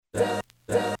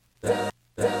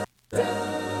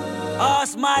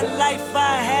All's my life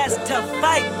I has to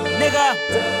fight, nigga.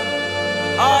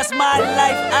 All's my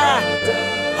life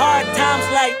hard times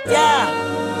like, yeah.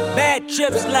 Bad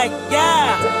trips like,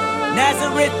 yeah.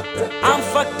 Nazareth, I'm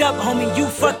fucked up, homie, you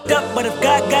fucked up. But if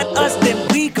God got us, then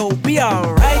we gon' be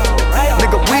alright.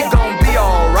 Nigga, we gon' be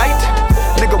alright.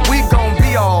 Nigga, we gon'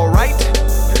 be alright.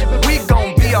 We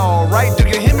gon' be alright. Do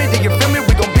you hear me? Do you feel me?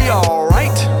 We gon' be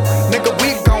alright. Nigga,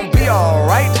 we gon' be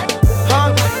alright.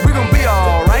 Huh? We gon' be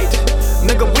alright.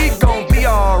 Nigga, we gon' be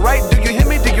alright. Do you hear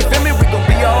me? Do you feel me? We gon'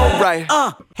 be alright.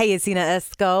 Hey, it's Tina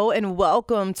Esco, and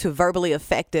welcome to Verbally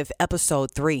Effective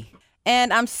Episode 3.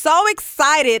 And I'm so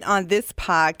excited on this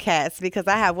podcast because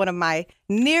I have one of my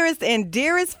nearest and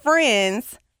dearest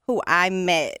friends who I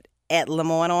met at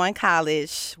LeMoyne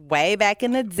College way back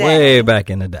in the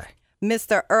day.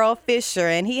 Mr. Earl Fisher,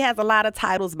 and he has a lot of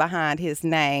titles behind his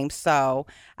name. So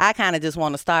I kind of just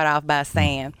want to start off by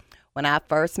saying, when I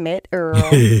first met Earl,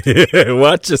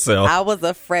 watch yourself. I was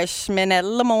a freshman at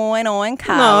LeMoyne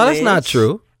College. No, that's not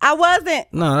true. I wasn't.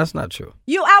 No, that's not true.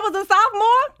 I was a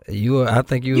sophomore? I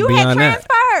think you You were had beyond that.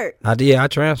 transferred. I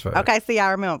transferred. Okay, see,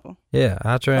 I remember. Yeah, I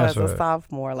I was transferred. a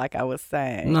sophomore, like I was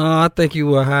saying. No, I think you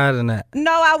were higher than that.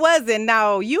 No, I wasn't.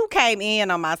 No, you came in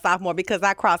on my sophomore because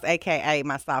I crossed AKA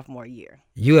my sophomore year.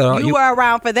 You were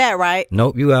around for that, right?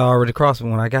 Nope, you had already crossed me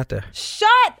when I got there. Shut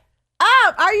up.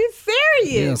 Are you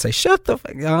serious? You don't say, shut the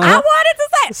fuck up. I wanted to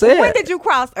say. Say When it. did you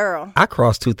cross Earl? I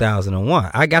crossed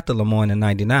 2001. I got to LeMoyne in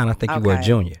 99. I think you were a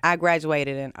junior. I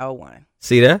graduated in 01.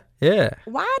 See that? Yeah.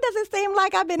 Why does it seem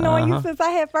like I've been knowing you since I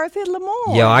had first hit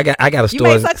LeMoyne? Yo, I got a You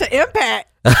story. made such an impact.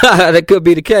 That could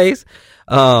be the case.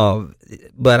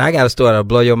 But I got a story that'll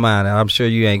blow your mind. And I'm sure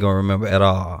you ain't going to remember at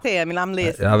all. Tell me, I'm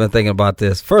listening. I've been thinking about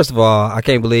this. First of all, I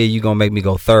can't believe you're going to make me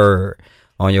go third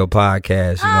on your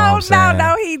podcast. You know what I'm saying?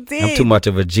 No, he did. I'm too much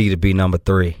of a G to be number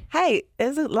 3. Hey,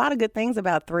 there's a lot of good things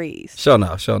about threes. Sure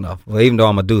enough. Well, even though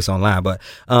I'm a deuce online, but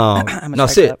I'm no,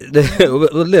 straight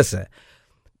listen.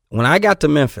 When I got to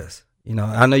Memphis,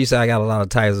 I know you said I got a lot of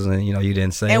titles, and you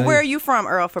didn't say. And where are you from,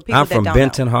 Earl? For people I'm that from don't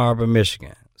Benton know. Harbor,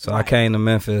 Michigan. So I came to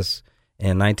Memphis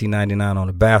in 1999 on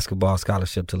a basketball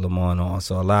scholarship to LeMoyne.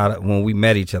 So when we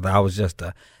met each other, I was just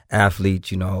a athlete,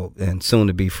 and soon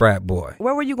to be frat boy.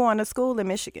 Where were you going to school in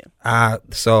Michigan?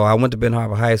 So I went to Benton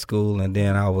Harbor High School, and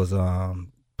then I was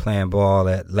playing ball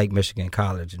at Lake Michigan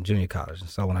College and junior college. And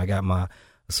so when I got my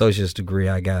associate's degree,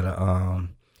 I got a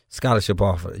scholarship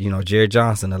offer. Jerry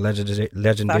Johnson, the legendary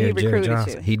Jerry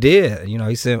Johnson. You. He did.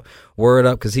 He sent word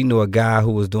up because he knew a guy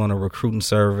who was doing a recruiting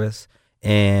service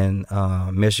in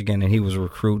Michigan, and he was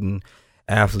recruiting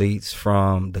athletes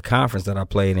from the conference that I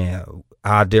played in.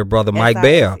 Our dear brother Mike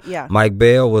Bell. Yeah. Mike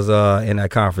Bell was in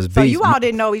that conference. So you all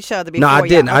didn't know each other before? No, I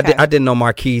didn't. Okay. I didn't know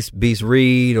Marquise Beast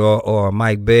Reed or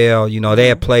Mike Bell. They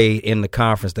had played in the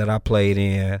conference that I played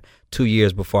in 2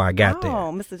 years before I got there.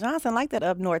 Oh, Mr. Johnson liked that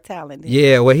up north talent.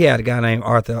 Yeah, well, he had a guy named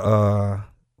Walter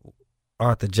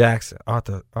Jackson,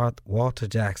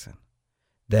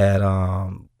 that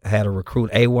had a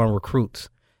recruit, A1 recruits,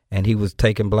 and he was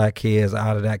taking black kids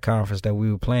out of that conference that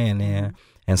we were playing in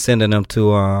and sending them to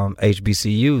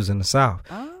HBCUs in the South.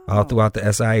 All throughout the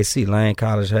SIAC. Lane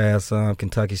College has some,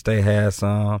 Kentucky State has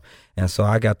some, and so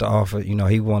I got the offer.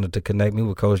 He wanted to connect me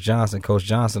with Coach Johnson. Coach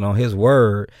Johnson, on his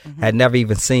word, had never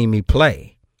even seen me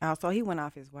play. Oh, so he went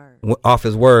off his word. Off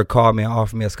his word, called me and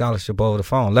offered me a scholarship over the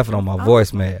phone, left it on my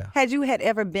voicemail. Had you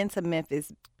ever been to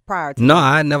Memphis prior to No, that?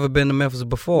 I had never been to Memphis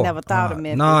before. Never thought of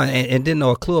Memphis. No, and didn't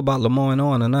know a clue about LeMoyne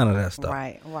or none of that stuff.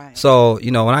 Right. So,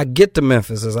 when I get to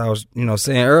Memphis, as I was,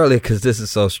 saying earlier, because this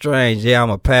is so strange, I'm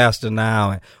a pastor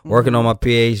now and working on my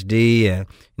PhD and,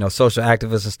 social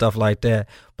activist and stuff like that.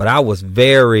 But I was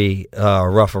very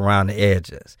rough around the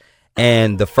edges.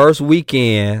 And the first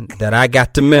weekend that I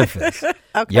got to Memphis,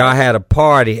 y'all had a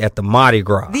party at the Mardi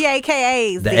Gras. The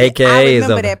AKAs. The AKAs. I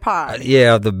remember that party.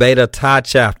 The Beta Tau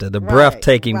chapter, the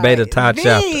breathtaking Beta Tau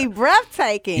chapter.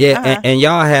 Breathtaking. Yeah, and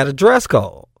y'all had a dress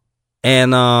code.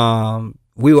 And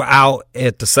we were out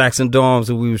at the Saxon dorms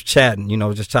and we was chatting,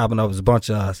 just chopping up. It was a bunch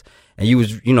of us. And you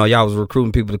was, y'all was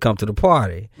recruiting people to come to the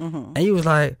party. And you was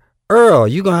like, Earl,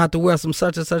 you gonna have to wear some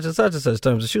such and such and such and such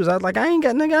terms of shoes. I was like, I ain't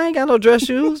got no dress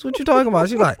shoes. What you talking about?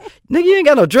 She's like, nigga, you ain't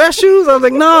got no dress shoes? I was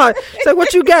like, nah. She said,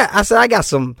 what you got? I said, I got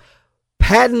some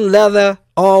patent leather,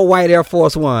 all white Air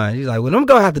Force One. He's like, well, I'm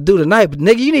gonna have to do tonight, but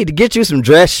nigga, you need to get you some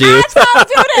dress shoes. I told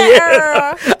you that, Earl.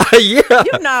 Yeah.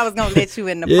 You know I was gonna let you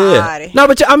in the party. No,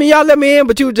 but y'all let me in,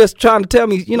 but you were just trying to tell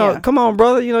me, come on,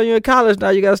 brother, you're in college now,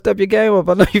 you gotta step your game up.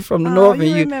 I know you're from the north,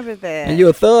 and remember that, and you're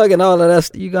a thug and all of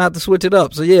that. You gonna have to switch it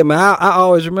up. So yeah, man, I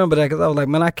always remember that because I was like,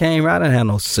 man, I came, I didn't have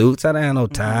no suits, I didn't have no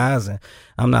ties, and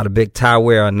I'm not a big tie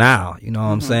wearer now, you know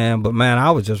what I'm saying? But man,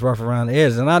 I was just rough around the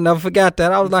edges, and I never forgot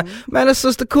that. I was like, man, this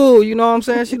sister cool, you know what I'm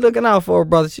saying? She looking out for her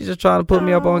brother. She's just trying to put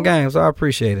me up on game, so I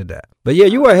appreciated that. But yeah,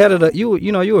 you were ahead of you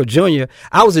were a junior.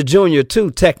 I was a junior too,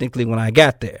 technically, when I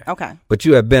got there. Okay. But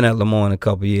you had been at Lemoyne a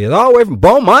couple years, all the way from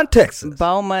Beaumont, Texas.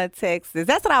 Beaumont, Texas.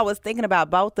 That's what I was thinking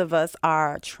about. Both of us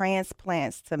are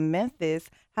transplants to Memphis.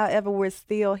 However, we're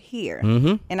still here.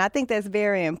 Mm-hmm. And I think that's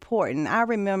very important. I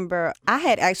remember I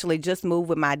had actually just moved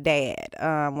with my dad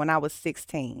when I was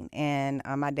 16. And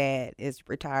my dad is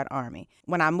retired Army.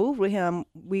 When I moved with him,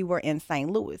 we were in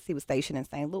St. Louis. He was stationed in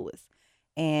St. Louis.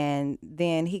 And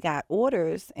then he got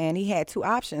orders, and he had two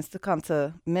options to come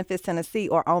to Memphis, Tennessee,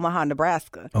 or Omaha,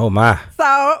 Nebraska. Oh, my.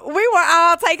 So we were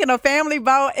all taking a family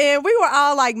boat, and we were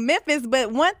all like Memphis.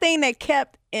 But one thing that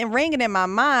kept ringing in my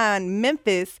mind,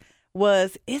 Memphis,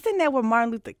 was, isn't that where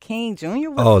Martin Luther King Jr.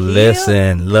 was killed?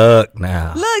 Listen, look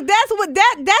now. Look,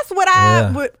 that's what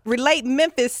I would relate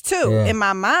Memphis to in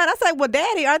my mind. I said, well,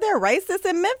 Daddy, are there racists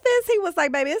in Memphis? He was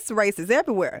like, baby, it's racist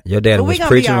everywhere. Your daddy was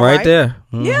preaching right there.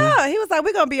 Mm-hmm. Yeah, he was like,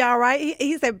 we're going to be all right.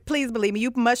 He said, please believe me,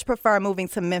 you much prefer moving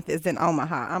to Memphis than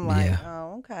Omaha. I'm like,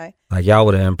 oh, okay. Like, y'all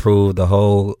would have improved the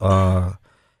whole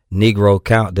Negro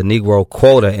count, the Negro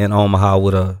quota in Omaha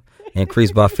would have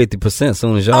increased by 50% as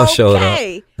soon as y'all showed up.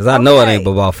 Because I know it ain't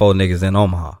but about 4 niggas in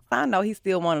Omaha. I know he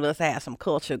still wanted us to have some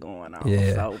culture going on.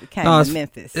 Yeah. So we came to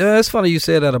Memphis. Yeah, it's funny you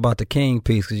said that about the King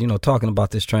piece because, you know, talking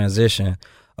about this transition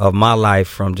of my life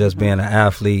from just being an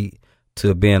athlete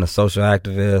to being a social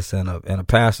activist and a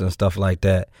pastor and stuff like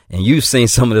that. And you've seen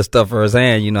some of this stuff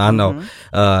firsthand. You know, I know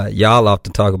y'all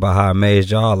often talk about how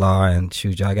amazed y'all are. And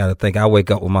shoot, y'all got to think I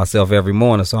wake up with myself every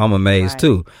morning, so I'm amazed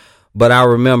too. But I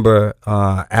remember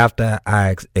after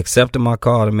I accepted my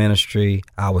call to ministry,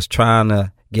 I was trying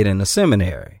to get into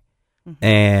seminary.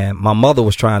 And my mother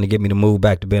was trying to get me to move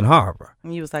back to Ben Harbor.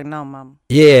 And you was like, no, Mama.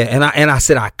 Yeah, and I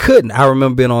said I couldn't. I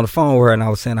remember being on the phone with her, and I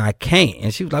was saying I can't.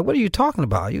 And she was like, what are you talking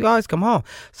about? You always come home.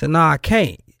 I said, no, I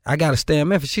can't. I got to stay in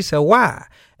Memphis. She said, why?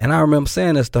 And I remember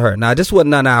saying this to her. Now, this wasn't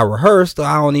nothing I rehearsed, or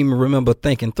I don't even remember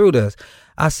thinking through this.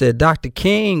 I said, Dr.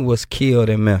 King was killed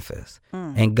in Memphis,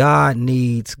 and God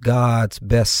needs God's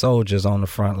best soldiers on the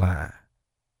front line.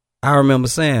 I remember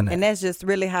saying that. And that's just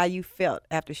really how you felt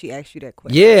after she asked you that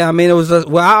question. Yeah, I mean, it was,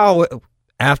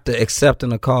 after accepting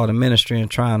the call to ministry and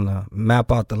trying to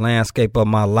map out the landscape of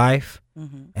my life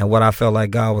and what I felt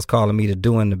like God was calling me to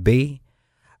do and to be,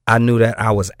 I knew that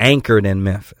I was anchored in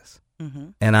Memphis.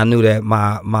 And I knew that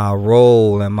my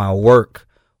role and my work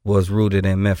was rooted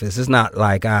in Memphis. It's not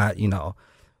like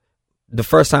the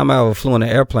first time I ever flew in an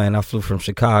airplane, I flew from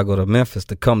Chicago to Memphis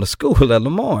to come to school at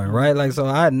Lemoyne, right? Like, so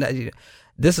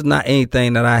this is not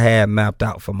anything that I had mapped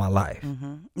out for my life.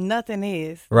 Nothing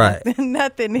is. Right.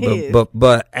 Nothing is.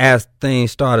 But as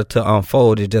things started to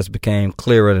unfold, it just became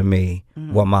clearer to me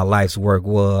what my life's work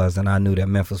was, and I knew that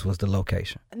Memphis was the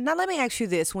location. Now, let me ask you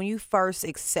this. When you first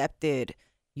accepted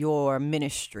your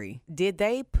ministry, did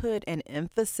they put an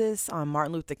emphasis on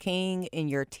Martin Luther King in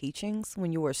your teachings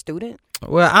when you were a student?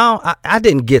 Well, I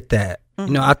didn't get that. You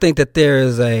know, I think that there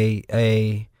is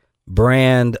a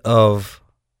brand of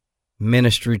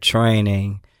ministry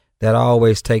training that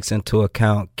always takes into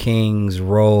account King's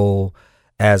role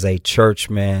as a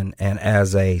churchman and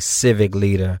as a civic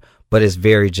leader, but it's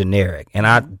very generic.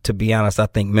 And to be honest, I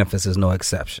think Memphis is no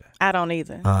exception. I don't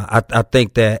either. I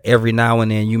think that every now and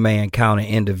then you may encounter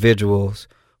individuals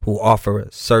who offer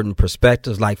certain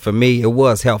perspectives. Like for me, it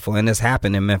was helpful, and this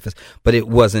happened in Memphis, but it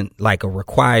wasn't like a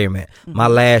requirement. My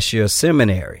last year of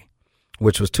seminary,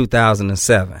 which was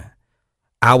 2007,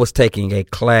 I was taking a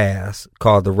class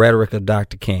called The Rhetoric of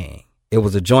Dr. King. It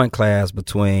was a joint class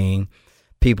between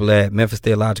people at Memphis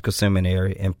Theological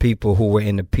Seminary and people who were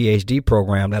in the PhD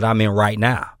program that I'm in right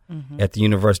now at the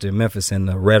University of Memphis in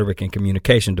the Rhetoric and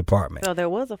Communication Department. So there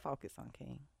was a focus on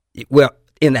King. Well,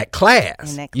 in that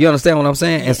class. You understand what I'm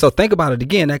saying? Yes. And so think about it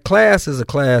again. That class is a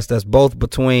class that's both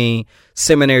between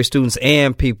seminary students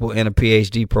and people in a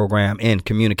PhD program in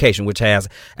communication, which has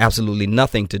absolutely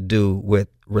nothing to do with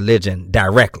religion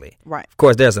directly. Right. Of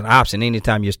course, there's an option.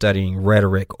 Anytime you're studying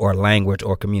rhetoric or language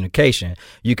or communication,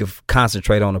 you can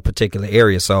concentrate on a particular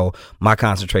area. So my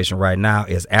concentration right now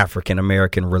is African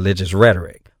American religious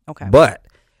rhetoric. Okay. But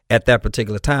at that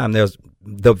particular time, there's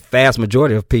the vast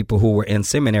majority of people who were in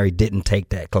seminary didn't take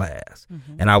that class.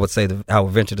 And I would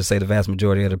venture to say the vast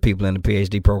majority of the people in the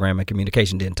PhD program in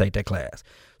communication didn't take that class.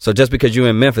 So just because you're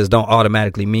in Memphis don't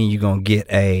automatically mean you're going to get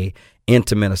a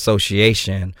intimate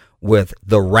association with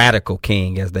the radical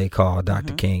king, as they call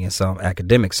Dr. King in some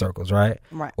academic circles, right?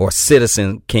 Right. Or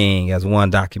Citizen King, as one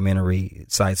documentary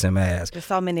cites him as. There's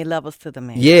so many levels to the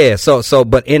man. Yeah,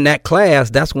 but in that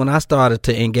class, that's when I started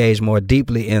to engage more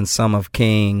deeply in some of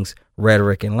King's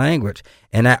rhetoric and language.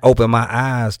 And that opened my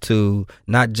eyes to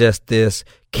not just this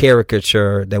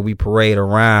caricature that we parade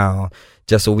around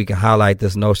just so we can highlight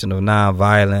this notion of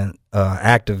nonviolent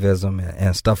activism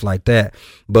and stuff like that,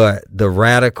 but the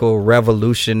radical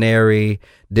revolutionary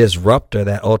disruptor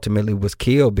that ultimately was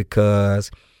killed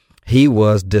because he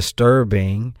was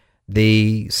disturbing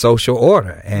the social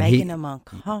order and making them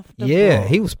uncomfortable. Yeah,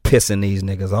 he was pissing these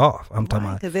niggas off. I'm talking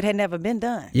about because it had never been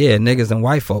done. Yeah, niggas and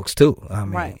white folks too. I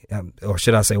mean, right. Or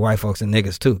should I say white folks and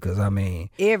niggas too? Because I mean,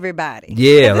 everybody.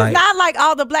 Yeah, like, it's not like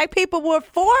all the black people were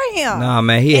for him. Nah,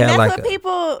 man, he had that's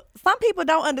what some people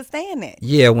don't understand that.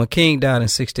 Yeah, when King died in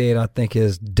 '68, I think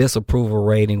his disapproval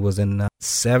rating was in the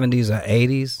 70s or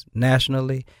 80s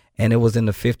nationally, and it was in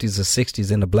the 50s or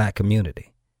 60s in the black community.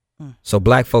 So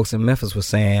black folks in Memphis were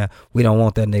saying, we don't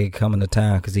want that nigga coming to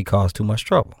town because he caused too much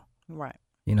trouble. Right.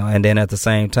 You know, and then at the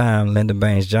same time, Lyndon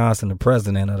Baines Johnson, the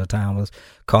president of the time, was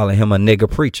calling him a nigger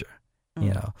preacher,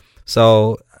 you know.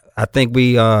 So I think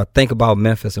we think about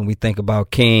Memphis and we think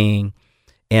about King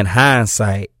in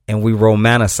hindsight and we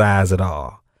romanticize it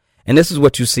all. And this is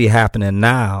what you see happening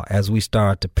now as we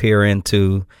start to peer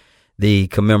into the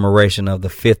commemoration of the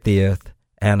 50th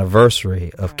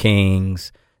anniversary of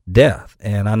King's death.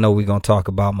 And I know we're going to talk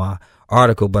about my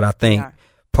article, but I think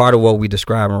part of what we're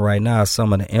describing right now is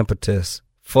some of the impetus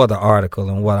for the article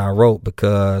and what I wrote,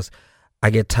 because I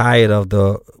get tired of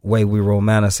the way we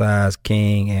romanticize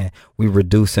King and we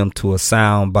reduce him to a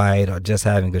sound bite or just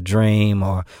having a dream,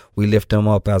 or we lift him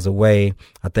up as a way,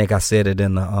 I think I said it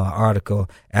in the article,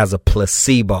 as a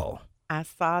placebo. I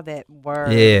saw that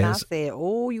word. Yes. And I said,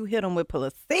 oh, you hit him with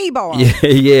placebo.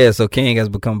 Yeah. So King has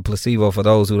become a placebo. For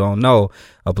those who don't know,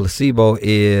 a placebo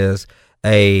is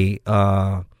you're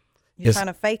trying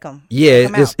to fake them. Yeah,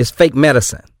 it's fake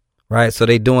medicine, right? So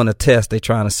they doing a test. They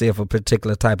trying to see if a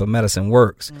particular type of medicine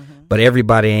works, but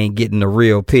everybody ain't getting the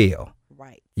real pill.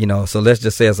 Right. You know, so let's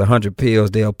just say it's 100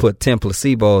 pills. They'll put 10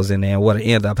 placebos in there. And what'll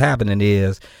end up happening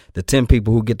is the 10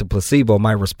 people who get the placebo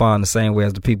might respond the same way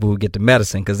as the people who get the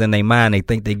medicine, because in their mind, they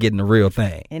think they're getting the real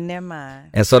thing. In their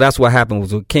mind. And so that's what happened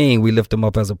with King. We lift him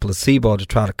up as a placebo to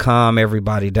try to calm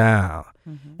everybody down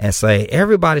and say,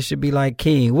 everybody should be like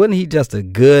King. Wasn't he just a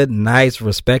good, nice,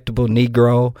 respectable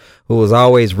Negro who was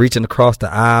always reaching across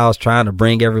the aisles, trying to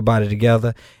bring everybody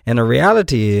together? And the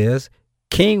reality is,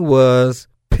 King was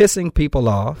pissing people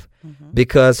off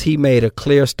because he made a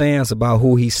clear stance about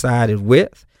who he sided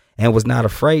with and was not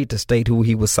afraid to state who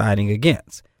he was siding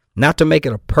against. Not to make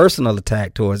it a personal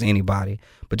attack towards anybody,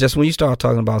 but just when you start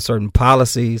talking about certain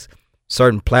policies,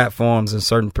 certain platforms, and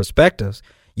certain perspectives,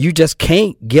 you just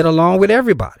can't get along with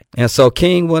everybody. And so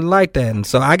King wasn't like that. And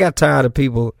so I got tired of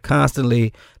people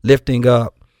constantly lifting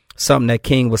up something that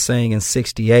King was saying in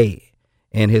 '68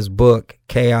 in his book,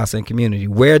 Chaos and Community.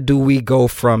 Where do we go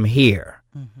from here?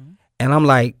 And I'm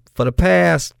like, for the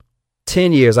past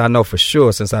 10 years, I know for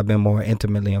sure, since I've been more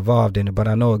intimately involved in it, but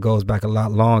I know it goes back a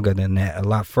lot longer than that, a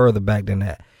lot further back than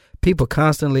that. People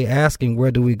constantly asking,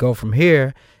 where do we go from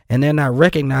here? And they're not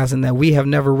recognizing that we have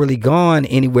never really gone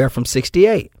anywhere from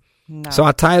 '68. No. So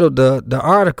I titled the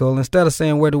article, instead of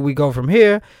saying, where do we go from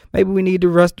here? Maybe we need to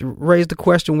raise the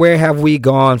question, where have we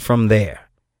gone from there?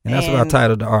 And that's what I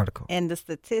titled the article. And the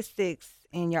statistics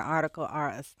in your article are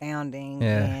astounding.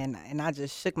 Yeah. And I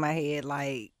just shook my head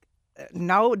like,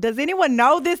 no, does anyone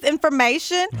know this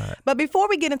information? Right. But before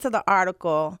we get into the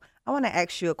article, I want to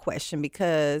ask you a question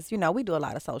because, you know, we do a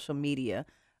lot of social media.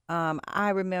 I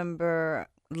remember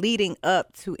leading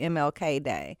up to MLK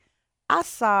Day, I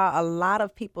saw a lot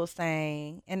of people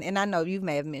saying, and I know you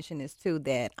may have mentioned this too,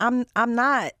 that I'm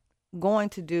not going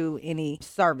to do any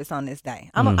service on this day.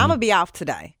 I'm gonna be off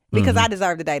today because I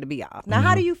deserve the day to be off. Now,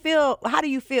 how do you feel?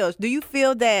 Do you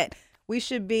feel that we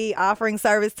should be offering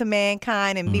service to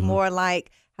mankind and be more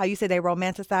like how you said they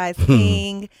romanticize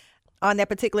King on that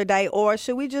particular day, or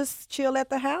should we just chill at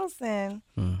the house and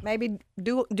maybe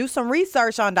do some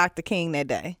research on Dr. King that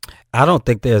day? I don't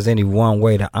think there's any one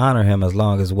way to honor him as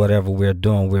long as whatever we're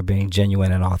doing, we're being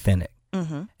genuine and authentic.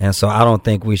 And so I don't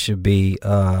think we should be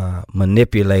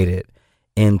manipulated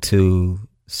into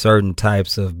certain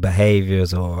types of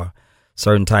behaviors or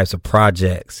certain types of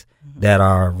projects that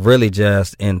are really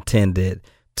just intended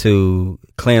to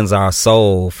cleanse our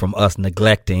soul from us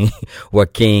neglecting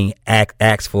what King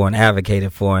asked for and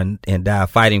advocated for and died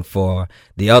fighting for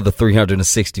the other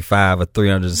 365 or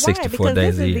 364 right,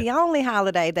 days a year. This is the only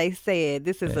holiday they said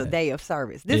this is a day of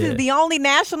service. This is the only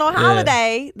national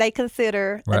holiday they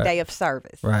consider a day of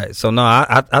service. Right. So no,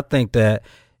 I think that,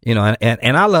 you know,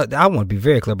 and I want to be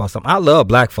very clear about something. I love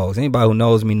black folks. Anybody who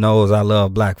knows me knows I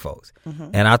love black folks.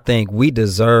 And I think we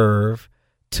deserve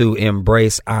to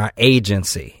embrace our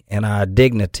agency and our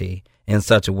dignity in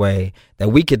such a way that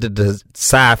we could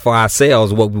decide for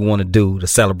ourselves what we want to do to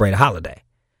celebrate a holiday.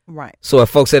 Right. So if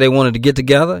folks say they wanted to get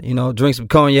together, you know, drink some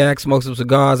cognac, smoke some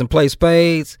cigars, and play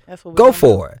spades, go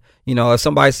for it. You know, if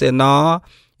somebody said, nah,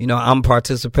 you know, I'm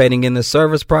participating in the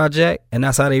service project, and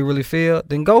that's how they really feel,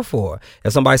 then go for it.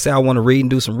 If somebody say I want to read and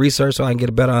do some research so I can get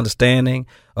a better understanding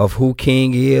of who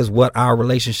King is, what our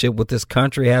relationship with this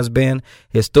country has been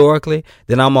historically,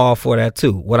 then I'm all for that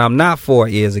too. What I'm not for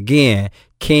is, again,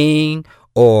 King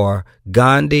or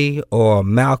Gandhi or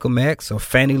Malcolm X or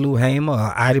Fannie Lou Hamer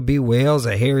or Ida B. Wells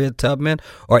or Harriet Tubman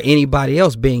or anybody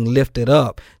else being lifted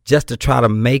up just to try to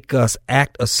make us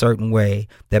act a certain way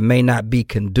that may not be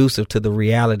conducive to the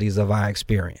realities of our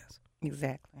experience.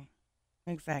 Exactly.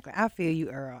 I feel you,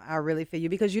 Earl. I really feel you,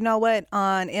 because you know what?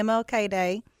 On MLK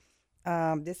Day,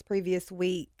 this previous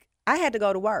week, I had to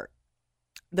go to work.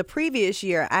 The previous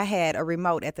year, I had a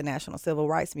remote at the National Civil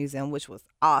Rights Museum, which was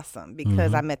awesome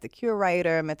because I met the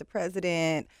curator, met the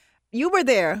president. You were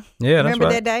there. Yeah, remember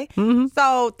that's right. that day?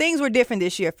 So things were different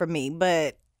this year for me,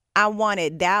 but I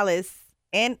wanted Dallas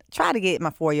and try to get my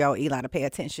 4-year-old Eli to pay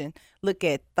attention. Look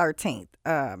at 13th,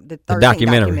 the 13th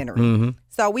documentary.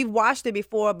 So we've watched it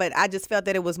before, but I just felt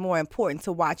that it was more important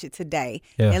to watch it today.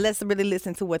 And let's really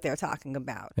listen to what they're talking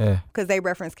about. Because they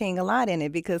reference King a lot in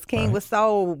it, because King was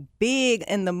so big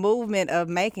in the movement of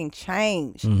making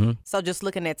change. So just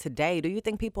looking at today, do you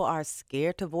think people are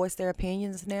scared to voice their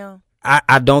opinions now?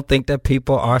 I don't think that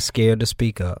people are scared to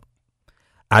speak up.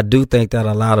 I do think that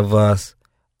a lot of us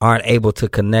aren't able to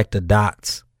connect the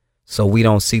dots, so we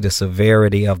don't see the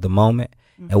severity of the moment,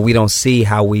 and we don't see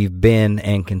how we've been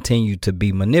and continue to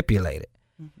be manipulated.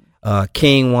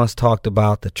 King once talked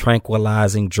about the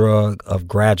tranquilizing drug of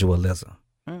gradualism.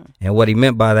 And what he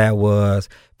meant by that was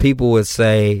people would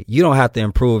say, you don't have to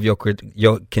improve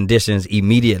your conditions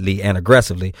immediately and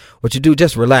aggressively. What you do,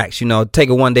 just relax, you know, take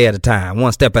it one day at a time,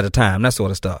 one step at a time, that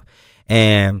sort of stuff.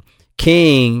 And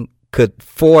King could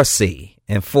foresee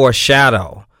and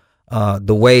foreshadow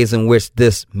the ways in which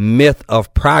this myth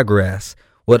of progress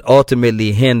would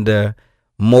ultimately hinder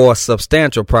more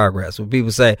substantial progress. When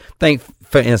people say, think,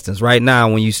 for instance, right now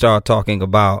when you start talking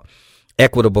about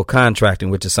equitable contracting,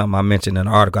 which is something I mentioned in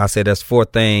the article, I said there's 4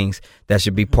 things that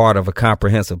should be part of a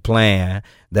comprehensive plan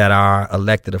that our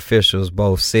elected officials,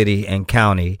 both city and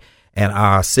county, and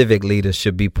our civic leaders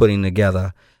should be putting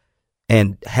together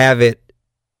and have it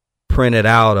printed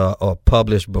out or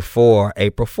published before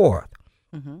April 4th.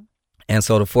 And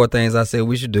so the 4 things I said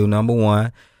we should do: number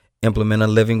 1, implement a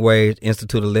living wage,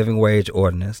 institute a living wage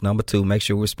ordinance. Number 2, make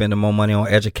sure we're spending more money on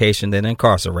education than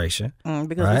incarceration.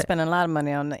 Because right? we're spending a lot of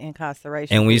money on the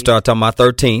incarceration. And when you start talking about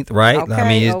 13th, right? Okay, I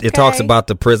mean, it talks about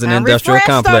the prison industrial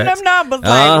complex. On them numbers,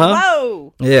 like,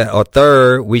 whoa. Yeah. Or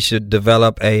 3rd, we should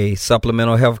develop a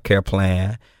supplemental health care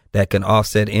plan that can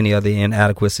offset any of the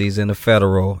inadequacies in the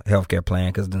federal health care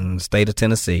plan. Because in the state of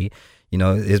Tennessee, you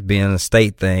know, it's being a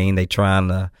state thing. They trying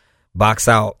to box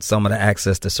out some of the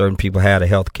access that certain people had to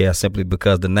health care simply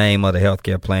because the name of the health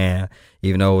care plan,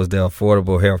 even though it was the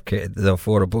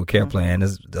Affordable Care Plan,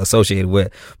 is associated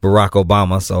with Barack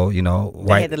Obama. So, you know,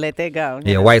 they had to let that go.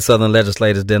 Yeah, white Southern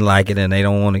legislators didn't like it, and they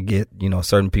don't want to get, you know,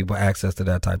 certain people access to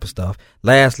that type of stuff.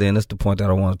 Lastly, and this is the point that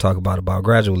I want to talk about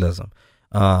gradualism.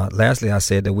 Lastly, I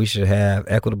said that we should have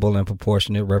equitable and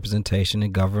proportionate representation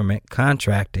in government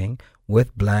contracting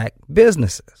with black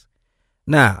businesses.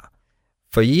 Now,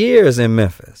 for years in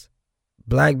Memphis,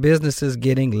 black businesses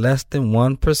getting less than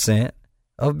 1%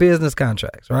 of business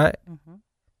contracts, right?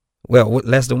 Well,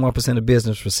 less than 1% of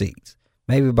business receipts,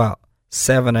 maybe about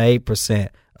 7 or 8%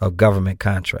 of government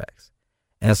contracts.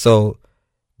 And so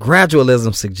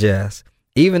gradualism suggests,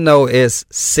 even though it's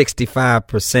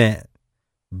 65%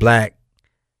 black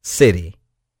city,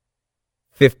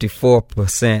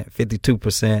 54%,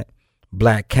 52%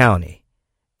 black county,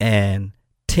 and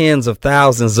tens of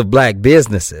thousands of black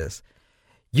businesses,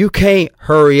 you can't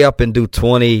hurry up and do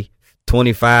 20,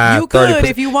 25, 30%. You could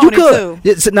if you wanted to.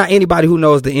 It's not anybody who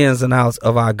knows the ins and outs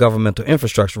of our governmental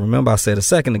infrastructure. Remember I said a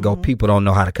second ago, people don't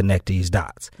know how to connect these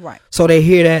dots. Right. So they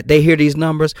hear that, they hear these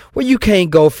numbers. Well, you can't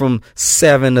go from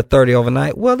 7 to 30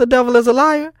 overnight. Well, the devil is a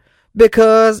liar,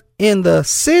 because in the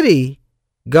city,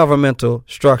 governmental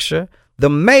structure. The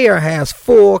mayor has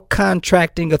full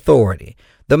contracting authority.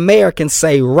 The mayor can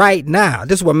say right now,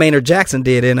 this is what Maynard Jackson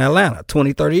did in Atlanta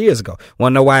 20, 30 years ago.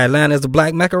 Want to know why Atlanta is the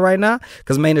black Mecca right now?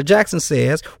 Because Maynard Jackson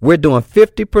says we're doing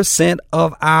 50%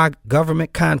 of our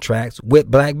government contracts with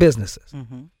black businesses.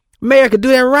 Mayor could do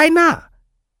that right now.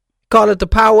 Call it the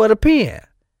power of the pen.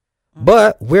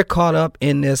 But we're caught up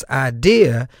in this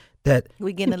idea that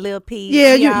we getting a little piece.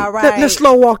 Yeah, all right. let's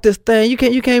slow walk this thing. You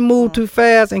can't move too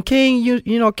fast. And King,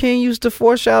 King used to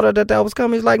foreshadow that was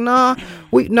coming. He's like,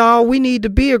 we need to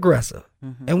be aggressive,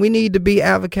 and we need to be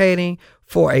advocating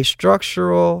for a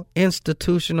structural,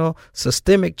 institutional,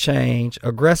 systemic change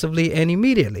aggressively and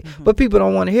immediately. But people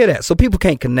don't want to hear that, so people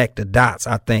can't connect the dots.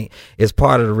 I think is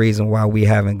part of the reason why we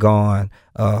haven't gone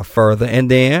further. And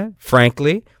then,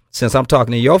 frankly, since I'm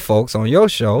talking to your folks on your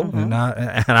show, and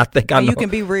I think I know you can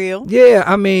be real. Yeah,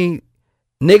 I mean,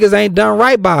 niggas ain't done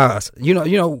right by us. You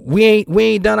know, we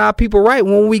ain't done our people right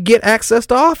when we get access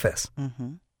to office.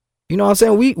 You know what I'm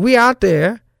saying? We out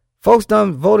there, folks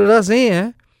done voted us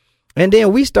in, and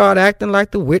then we start acting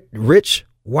like the rich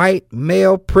white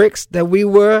male pricks that we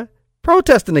were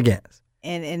protesting against.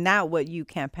 And not what you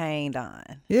campaigned on.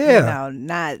 Yeah.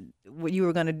 Not what you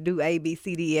were going to do A, B,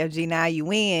 C, D, E, F, G. Now you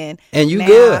win. And you now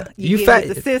good. You get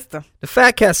with the system. The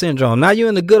fat cat syndrome. Now you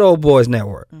in the good old boys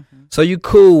network. So you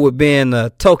cool with being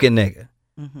the token nigga.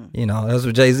 You know, that's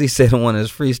what Jay-Z said in one of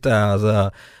his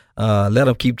freestyles. Let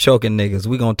them keep choking niggas.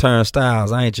 We gonna turn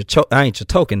styles. I ain't your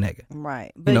token nigga.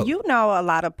 Right. But you know a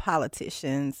lot of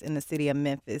politicians in the city of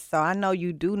Memphis. So I know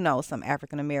you do know some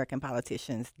African American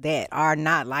politicians that are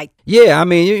not like. Yeah, I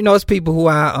mean, it's people who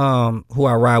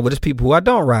I ride with. It's people who I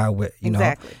don't ride with. You know,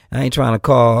 I ain't trying to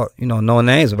call no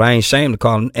names, but I ain't ashamed to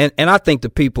call them. And I think the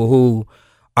people who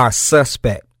are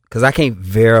suspect, because I can't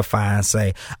verify and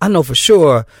say I know for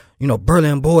sure.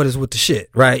 Berlin Boyd is with the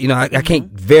shit, right? I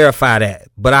can't verify that,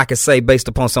 but I can say based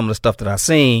upon some of the stuff that I've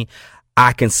seen,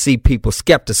 I can see people's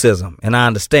skepticism, and I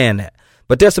understand that.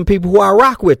 But there's some people who I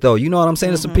rock with, though. You know what I'm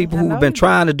saying? There's some people who've been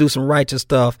trying to do some righteous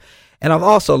stuff, and I've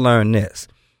also learned this.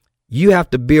 You have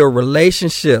to build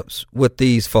relationships with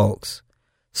these folks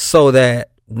so that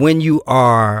when you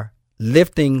are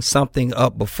lifting something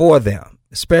up before them,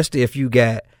 especially if you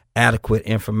got adequate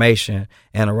information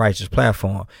and a righteous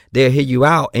platform, they'll hear you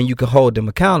out and you can hold them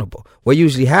accountable. What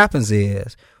usually happens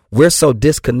is we're so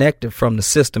disconnected from the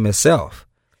system itself.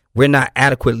 We're not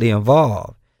adequately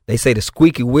involved. They say the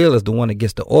squeaky wheel is the one that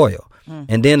gets the oil.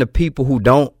 And then the people who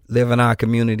don't live in our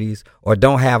communities or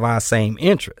don't have our same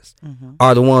interests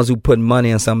are the ones who put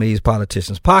money in some of these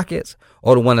politicians' pockets,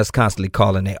 or the one that's constantly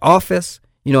calling their office,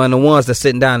 and the ones that's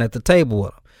sitting down at the table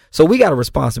with them. So we got a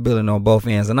responsibility on both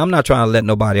ends, and I'm not trying to let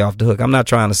nobody off the hook. I'm not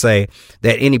trying to say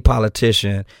that any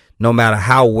politician, no matter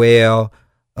how well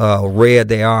read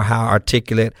they are, how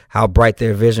articulate, how bright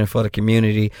their vision for the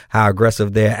community, how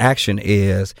aggressive their action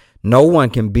is, no one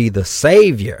can be the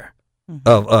savior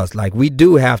of us. Like, we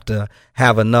do have to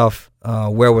have enough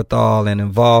wherewithal and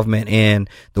involvement in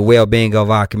the well-being of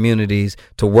our communities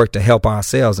to work to help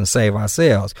ourselves and save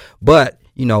ourselves. But,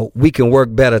 we can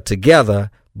work better together.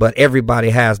 But everybody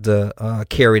has to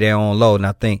carry their own load. And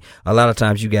I think a lot of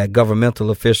times you got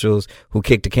governmental officials who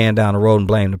kick the can down the road and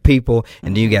blame the people.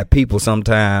 And then you got people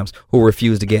sometimes who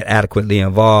refuse to get adequately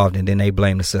involved, and then they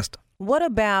blame the system. What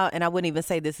about, and I wouldn't even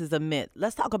say this is a myth,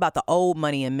 let's talk about the old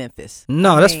money in Memphis.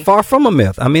 No, that's far from a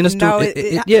myth. I mean, it's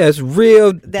it's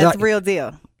real. That's real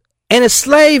deal. And it's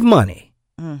slave money.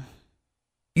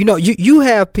 You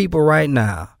have people right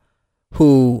now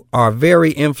who are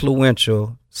very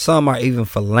influential. Some are even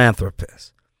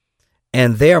philanthropists,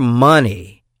 and their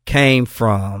money came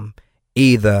from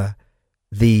either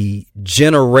the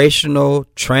generational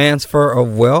transfer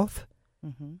of wealth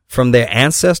from their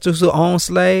ancestors who owned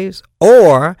slaves,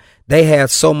 or they had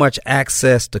so much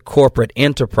access to corporate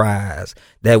enterprise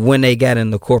that when they got in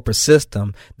the corporate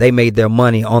system, they made their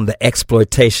money on the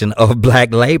exploitation of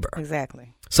black labor.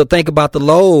 Exactly. So think about the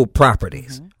Loeb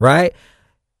properties, right?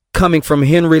 Coming from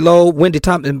Henry Loeb, Wendy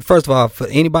Thomas. First of all, for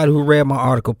anybody who read my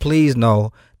article, please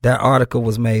know that article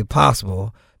was made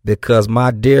possible because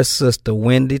my dear sister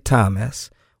Wendy Thomas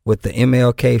with the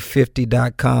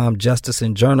MLK50.com Justice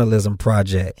and Journalism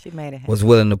Project was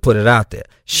willing to put it out there.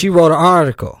 She wrote an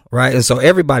article, right? And so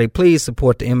everybody, please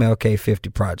support the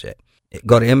MLK50 project.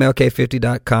 Go to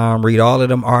MLK50.com, read all of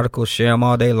them articles, share them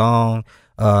all day long,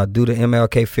 do the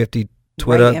MLK50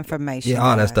 Twitter, great information,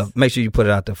 all that stuff. Make sure you put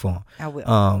it out there for them. I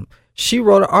will. She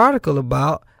wrote an article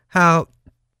about how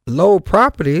Loeb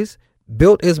Properties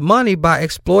built its money by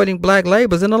exploiting black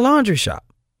laborers in a laundry shop.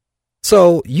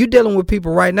 So you dealing with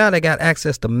people right now that got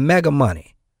access to mega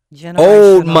money,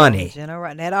 old money.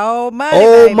 That old money.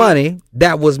 Old baby. money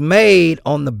that was made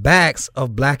on the backs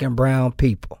of black and brown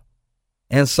people.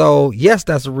 And so, yes,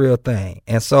 that's a real thing.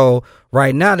 And so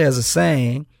right now there's a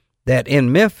saying that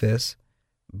in Memphis,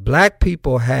 black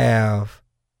people have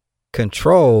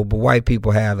control, but white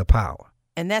people have the power.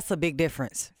 And that's a big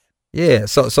difference. Yeah.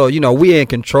 So we're in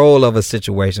control of a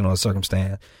situation or a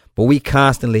circumstance, but we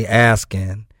constantly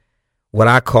asking what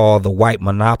I call the white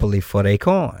monopoly for their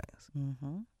coins.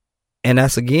 Mm-hmm. And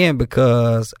that's again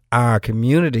because our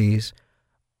communities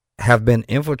have been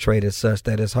infiltrated such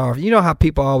that it's hard. You know how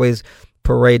people always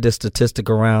parade this statistic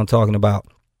around talking about,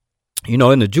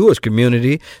 in the Jewish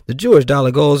community, the Jewish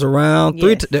dollar goes around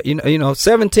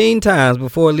 17 times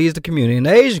before it leaves the community. In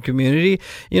the Asian community,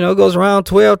 it goes around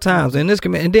 12 times. In this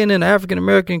and then in the African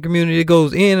American community, it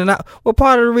goes in and out. Well,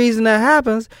 part of the reason that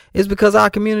happens is because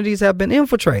our communities have been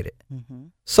infiltrated. Mm-hmm.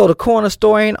 So the corner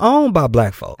store ain't owned by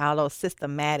black folk. All those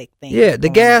systematic things. Yeah, the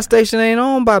gas station ain't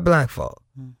owned by black folk.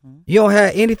 Mm-hmm. You don't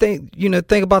have anything,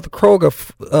 think about the Kroger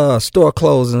store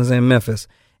closings in Memphis,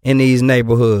 in these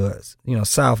neighborhoods,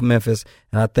 South Memphis.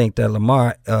 And I think that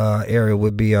Lamar area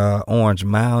would be Orange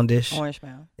Moundish. Orange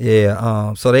Mound.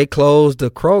 Yeah. So they closed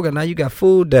the Kroger. Now you got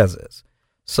food deserts.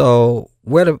 So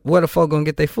where the folk gonna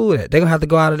get their food at? They're gonna have to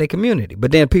go out of their community.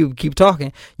 But then people keep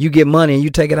talking. You get money and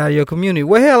you take it out of your community.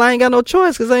 Well, hell, I ain't got no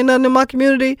choice because ain't nothing in my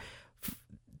community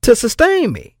to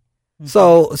sustain me.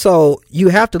 Mm-hmm. So you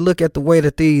have to look at the way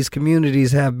that these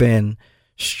communities have been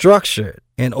structured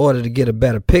in order to get a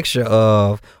better picture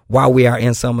of why we are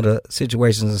in some of the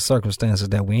situations and circumstances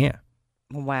that we're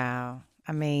in. Wow.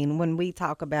 I mean, when we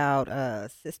talk about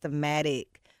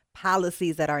systematic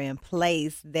policies that are in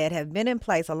place that have been in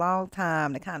place a long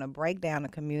time to kind of break down the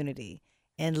community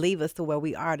and leave us to where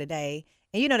we are today.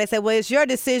 And they say, well, it's your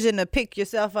decision to pick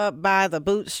yourself up by the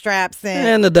bootstraps.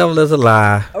 And the devil is a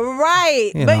lie.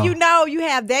 Right. But you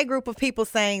have that group of people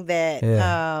saying that.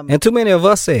 Yeah. And too many of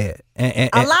us say it. And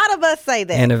a lot of us say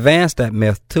that. And advance that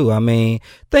myth too. I mean,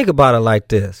 think about it like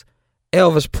this.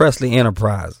 Elvis Presley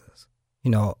Enterprises,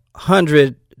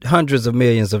 hundreds of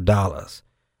millions of dollars.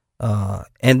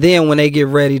 And then when they get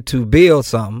ready to build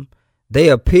something, they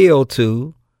appeal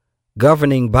to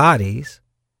governing bodies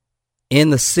in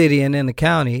the city and in the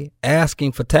county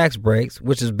asking for tax breaks,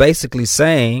 which is basically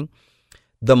saying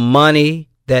the money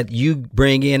that you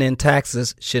bring in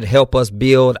taxes should help us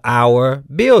build our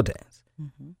buildings.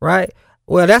 Mm-hmm. Right?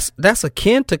 Well, that's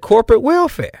akin to corporate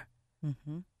welfare.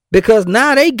 Mm-hmm. Because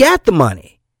now they got the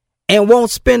money and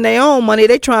won't spend their own money.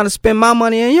 They trying to spend my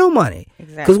money and your money.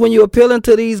 Because when you're appealing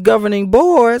to these governing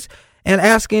boards and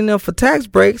asking them for tax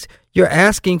breaks, you're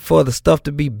asking for the stuff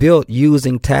to be built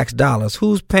using tax dollars.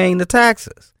 Who's paying the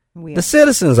taxes? The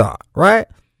citizens are, right?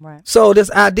 Right. So this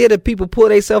idea that people pull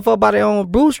themselves up by their own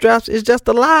bootstraps is just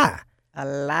a lie. A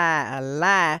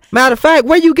lie. Matter of fact,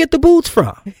 where you get the boots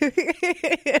from?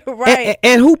 Right.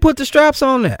 And who put the straps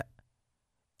on that?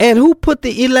 And who put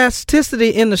the elasticity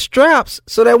in the straps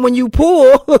so that when you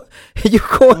pull, you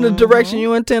go in the direction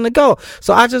you intend to go?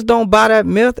 So I just don't buy that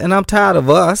myth, and I'm tired of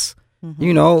us,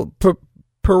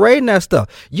 parading that stuff.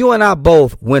 You and I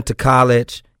both went to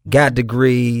college, got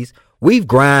degrees. We've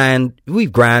grinded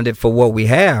for what we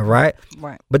have, right?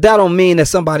 Right. But that don't mean that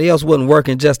somebody else wasn't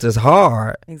working just as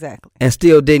hard. Exactly. And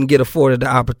still didn't get afforded the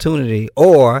opportunity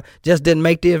or just didn't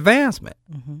make the advancement.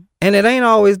 Mm-hmm. And it ain't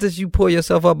always that you pull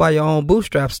yourself up by your own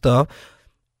bootstrap stuff.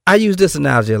 I use this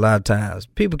analogy a lot of times.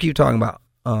 People keep talking about,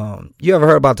 you ever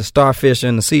heard about the starfish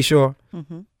in the seashore?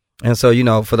 Mm-hmm. And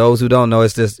so, for those who don't know,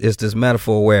 it's this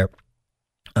metaphor where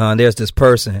there's this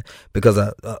person, because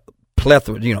a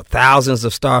plethora, thousands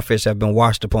of starfish have been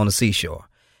washed upon the seashore.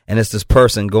 And it's this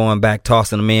person going back,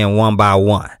 tossing them in one by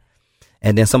one.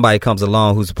 And then somebody comes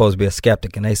along who's supposed to be a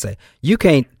skeptic, and they say, you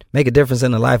can't make a difference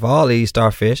in the life of all of these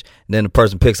starfish. And then the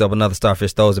person picks up another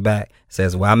starfish, throws it back,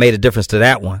 says, well, I made a difference to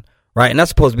that one. Right. And that's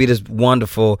supposed to be this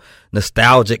wonderful,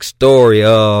 nostalgic story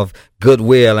of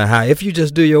goodwill and how if you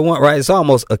just do your one, right, it's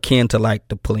almost akin to like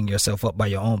the pulling yourself up by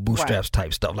your own bootstraps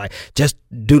type stuff. Like just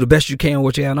do the best you can with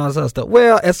what you have and all this other stuff.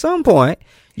 Well, at some point,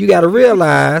 you got to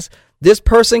realize this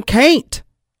person can't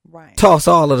toss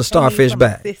all of the starfish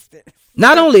back.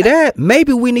 Not only that,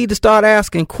 maybe we need to start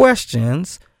asking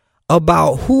questions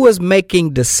about who is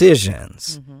making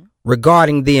decisions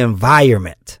regarding the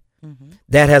environment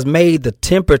that has made the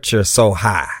temperature so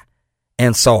high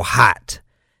and so hot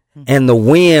and the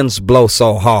winds blow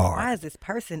so hard. Why is this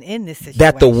person in this situation?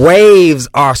 That the waves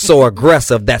are so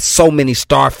aggressive that so many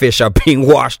starfish are being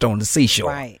washed on the seashore.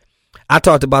 Right. I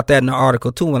talked about that in the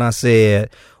article too when I said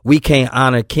we can't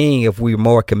honor King if we're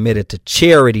more committed to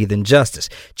charity than justice.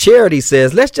 Charity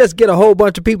says, let's just get a whole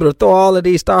bunch of people to throw all of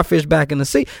these starfish back in the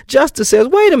sea. Justice says,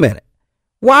 wait a minute.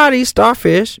 Why are these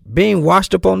starfish being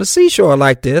washed up on the seashore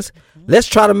like this? Let's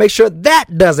try to make sure that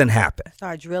doesn't happen.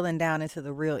 Start drilling down into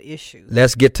the real issue.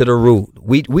 Let's get to the root.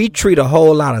 We treat a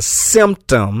whole lot of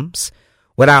symptoms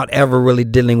without ever really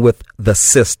dealing with the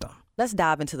system. Let's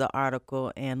dive into the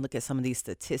article and look at some of these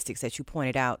statistics that you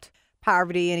pointed out.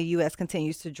 Poverty in the U.S.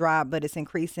 continues to drop, but it's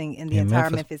increasing in the entire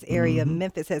Memphis area. Mm-hmm.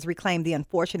 Memphis has reclaimed the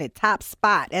unfortunate top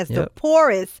spot as the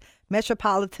poorest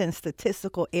metropolitan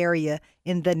statistical area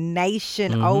in the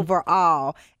nation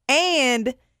overall.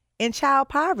 And in child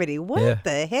poverty. What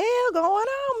the hell going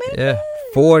on, man? Yeah,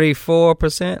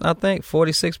 44%, I think,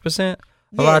 46%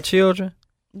 of our children.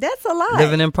 That's a lot.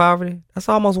 Living in poverty. That's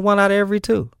almost 1 out of every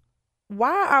 2.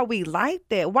 Why are we like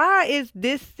that? Why is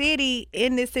this city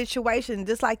in this situation,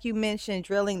 just like you mentioned,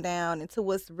 drilling down into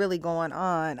what's really going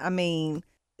on? I mean,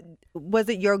 was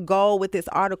it your goal with this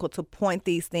article to point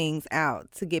these things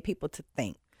out, to get people to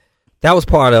think? That was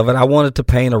part of it. I wanted to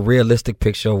paint a realistic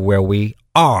picture of where we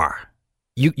are.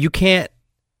 You can't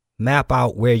map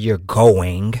out where you're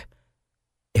going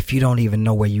if you don't even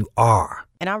know where you are.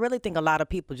 And I really think a lot of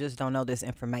people just don't know this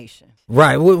information.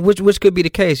 Right, which could be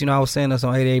the case. You know, I was saying this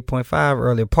on 88.5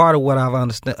 earlier. Part of what I've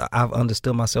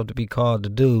understood myself to be called to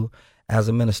do as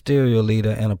a ministerial leader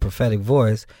and a prophetic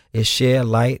voice is shed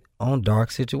light on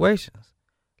dark situations.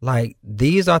 Like,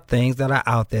 these are things that are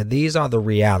out there. These are the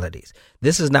realities.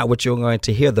 This is not what you're going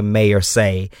to hear the mayor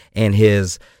say in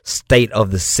his state of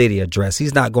the city address.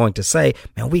 He's not going to say,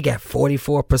 man, we got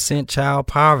 44% child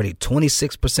poverty,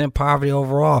 26% poverty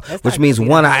overall, which means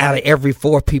 1 out of every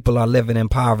 4 people are living in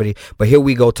poverty. But here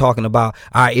we go talking about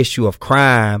our issue of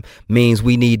crime means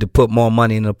we need to put more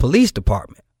money in the police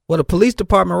department. Well, the police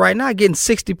department right now getting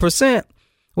 60%.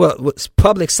 Well,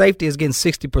 public safety is getting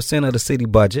 60% of the city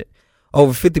budget.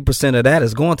 Over 50% of that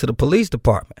is going to the police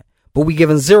department. But we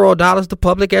giving $0 to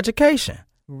public education.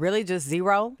 Really, just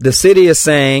zero? The city is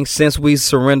saying since we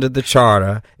surrendered the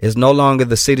charter, it's no longer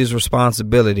the city's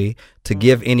responsibility to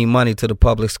give any money to the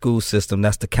public school system.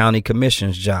 That's the county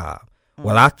commission's job.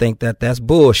 Well, I think that's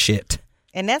bullshit.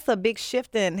 And that's a big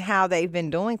shift in how they've been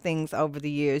doing things over the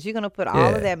years. You're going to put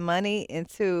all of that money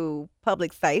into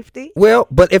public safety? Well,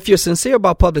 but if you're sincere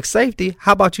about public safety,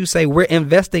 how about you say we're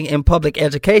investing in public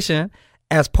education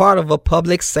as part of a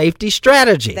public safety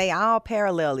strategy? They all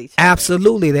parallel each other.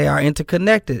 Absolutely. They are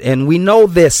interconnected. And we know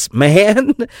this,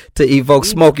 man, to evoke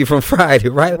Smokey from Friday,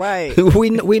 right? Right. we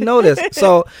know this.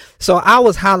 So I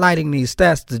was highlighting these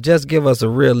stats to just give us a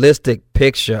realistic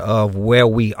picture of where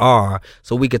we are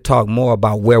so we could talk more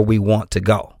about where we want to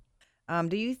go.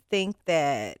 Do you think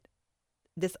that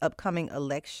this upcoming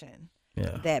election,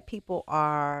 that people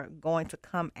are going to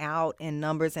come out in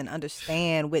numbers and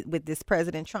understand with this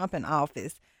President Trump in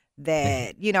office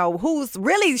that, you know, who's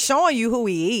really showing you who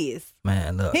he is?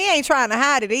 Man, look. He ain't trying to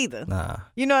hide it either. Nah.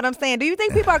 You know what I'm saying? Do you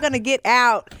think people are going to get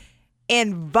out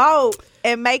and vote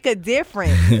and make a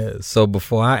difference? So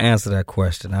before I answer that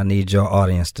question, I need your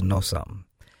audience to know something.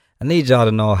 I need y'all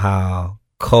to know how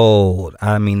cold,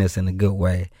 I mean this in a good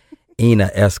way, Ina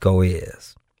Esco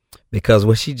is. Because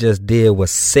what she just did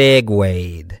was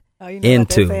segued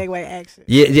into segue action.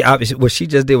 Yeah. What she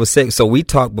just did was So we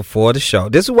talked before the show.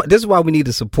 This is why we need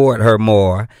to support her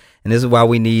more, and this is why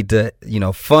we need to,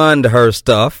 fund her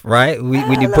stuff. Right? We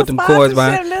need to put them coins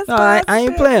behind. No, I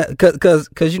ain't playing because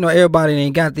everybody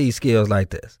ain't got these skills like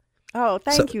this. Oh,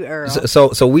 thank you, Earl.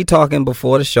 So we talking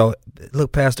before the show.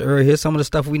 Look, Pastor Earl, here's some of the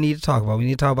stuff we need to talk about. We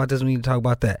need to talk about this. We need to talk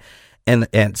about that.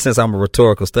 And since I'm a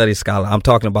rhetorical studies scholar, I'm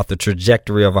talking about the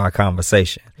trajectory of our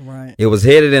conversation. Right. It was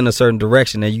headed in a certain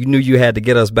direction, and you knew you had to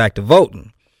get us back to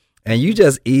voting. And you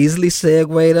just easily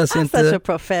segued us into... I'm such a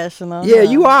professional. Yeah,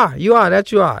 you are. You are.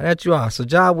 That you are. So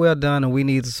job well done, and we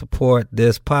need to support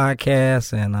this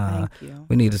podcast, and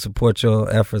we need to support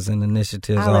your efforts and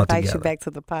initiatives all together. I'll invite you back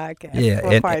to the podcast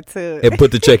for part 2. And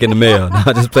put the check in the mail.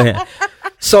 No, just playing.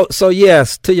 So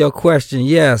yes, to your question,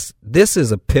 yes, this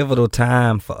is a pivotal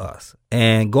time for us.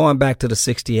 And going back to the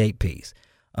 68 piece,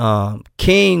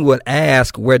 King would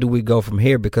ask, where do we go from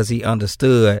here? Because he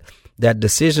understood that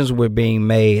decisions were being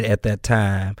made at that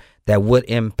time that would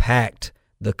impact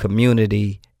the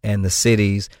community and the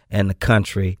cities and the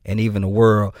country and even the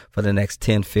world for the next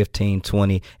 10, 15,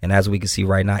 20, and as we can see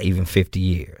right now, even 50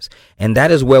 years. And that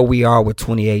is where we are with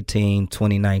 2018,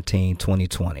 2019,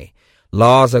 2020.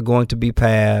 Laws are going to be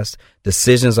passed.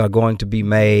 Decisions are going to be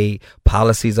made.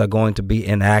 Policies are going to be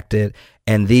enacted.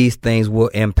 And these things will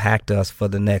impact us for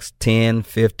the next 10,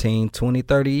 15, 20,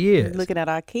 30 years. Looking at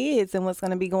our kids and what's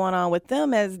going to be going on with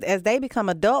them as they become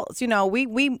adults. You know, we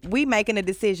making a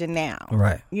decision now.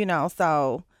 Right. You know,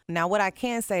 so now what I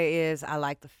can say is I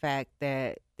like the fact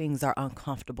that things are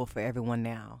uncomfortable for everyone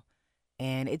now.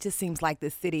 And it just seems like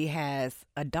the city has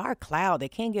a dark cloud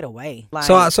that can't get away. Like,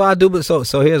 so I do, but so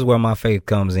here's where my faith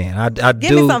comes in. I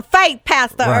give me some faith,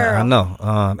 Pastor Earl. I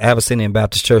know. Abyssinian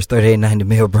Baptist Church, 3890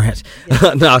 Mill Branch.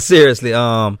 Yes. No, seriously.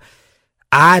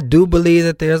 I do believe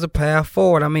that there's a path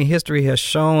forward. I mean, history has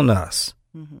shown us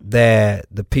that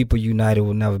the people united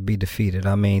will never be defeated.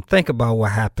 I mean, think about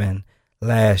what happened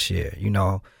last year. You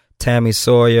know, Tammy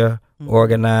Sawyer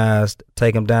organized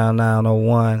Take 'Em Down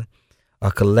 901.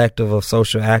 A collective of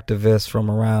social activists from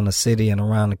around the city and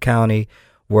around the county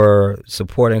were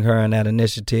supporting her in that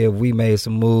initiative. We made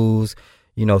some moves.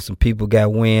 You know, some people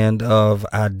got wind of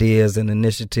ideas and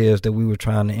initiatives that we were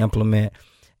trying to implement,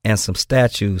 and some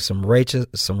statues, some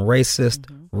racist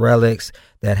relics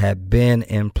that had been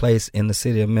in place in the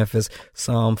city of Memphis,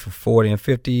 some for 40 and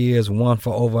 50 years, one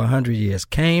for over 100 years,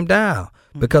 came down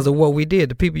because of what we did.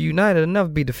 The people united will never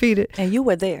be defeated. And you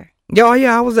were there. Yeah,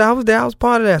 I was there. I was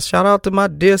part of that. Shout out to my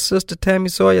dear sister Tammy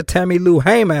Sawyer, Tammy Lou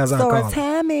Hamer, as I call her.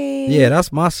 Tammy. Yeah,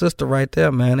 that's my sister right there,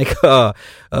 man. They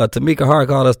Tamika Hart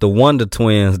called us the Wonder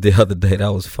Twins the other day.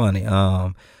 That was funny.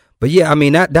 But yeah, I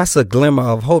mean that's a glimmer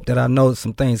of hope that I know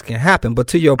some things can happen. But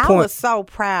to your point, I was so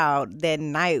proud that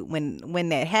night when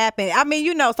that happened. I mean,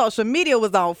 you know, social media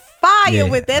was on fire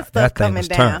with that stuff coming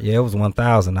down. Yeah, it was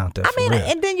 1,000 out there. I mean,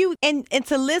 and then and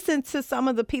to listen to some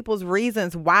of the people's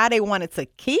reasons why they wanted to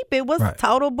keep it was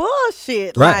total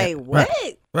bullshit. Right. Like what?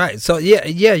 Right. So yeah,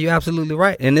 you're absolutely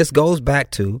right. And this goes back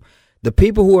to the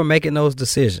people who were making those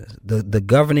decisions, the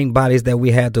governing bodies that we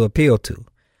had to appeal to,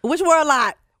 which were a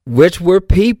lot. Which were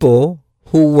people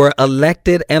who were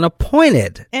elected and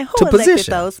appointed and who to elected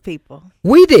position. Those people?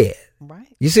 We did.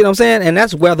 Right. You see what I'm saying? And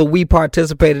that's whether we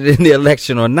participated in the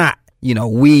election or not. You know,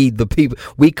 we, the people,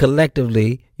 we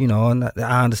collectively, you know, and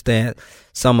I understand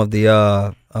some of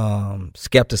the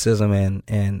skepticism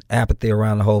and apathy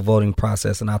around the whole voting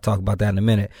process, and I'll talk about that in a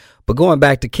minute. But going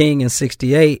back to King in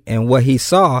 68 and what he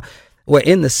saw, well,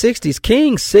 in the 60s,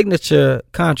 King's signature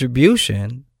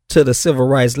contribution to the civil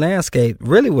rights landscape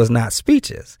really was not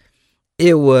speeches.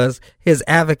 It was his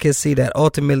advocacy that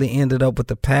ultimately ended up with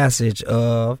the passage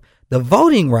of the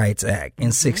Voting Rights Act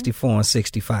in 64 and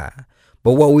 65.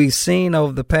 But what we've seen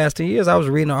over the past 2 years, I was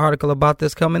reading an article about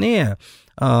this coming in,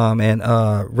 and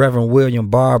Reverend William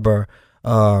Barber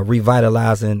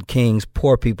revitalizing King's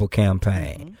Poor People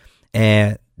campaign.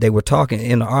 And they were talking,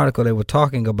 in the article, they were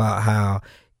talking about how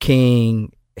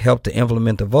King helped to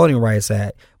implement the Voting Rights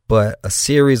Act, but a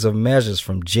series of measures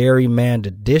from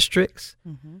gerrymandered districts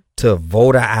to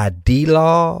voter ID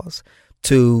laws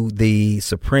to the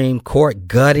Supreme Court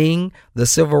gutting the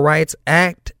Civil Rights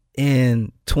Act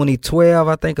in 2012,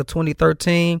 I think, or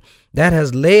 2013, that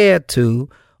has led to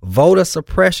voter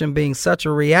suppression being such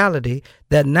a reality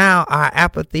that now our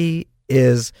apathy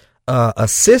is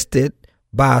assisted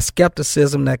by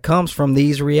skepticism that comes from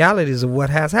these realities of what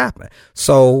has happened.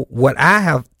 So what I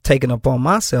have taken upon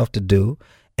myself to do,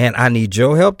 and I need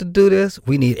your help to do this.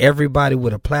 We need everybody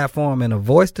with a platform and a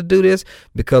voice to do this,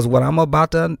 because what I'm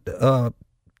about to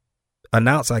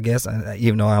announce, I guess,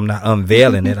 even though I'm not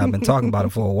unveiling it, I've been talking about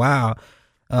it for a while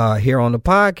here on the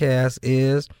podcast,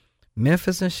 is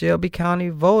Memphis and Shelby County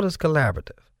Voters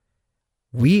Collaborative.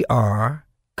 We are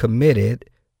committed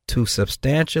to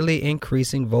substantially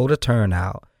increasing voter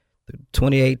turnout through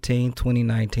 2018,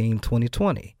 2019,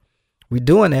 2020. We're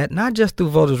doing that not just through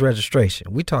voters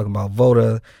registration. We're talking about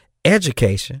voter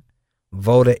education,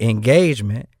 voter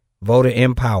engagement, voter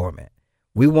empowerment.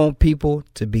 We want people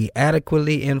to be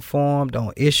adequately informed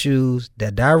on issues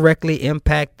that directly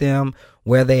impact them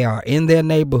where they are in their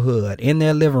neighborhood, in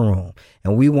their living room.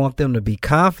 And we want them to be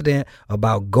confident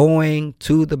about going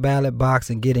to the ballot box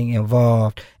and getting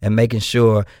involved and making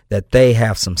sure that they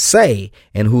have some say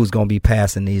in who's going to be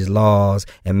passing these laws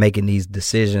and making these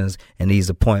decisions and these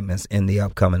appointments in the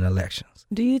upcoming elections.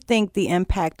 Do you think the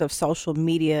impact of social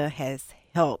media has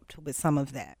helped with some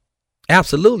of that?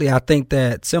 Absolutely. I think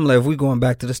that similar, if we're going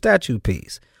back to the statue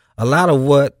piece, a lot of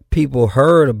what people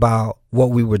heard about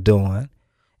what we were doing,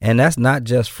 and that's not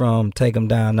just from Take 'Em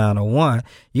Down 901.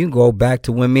 You can go back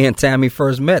to when me and Tammy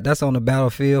first met. That's on the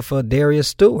battlefield for Darius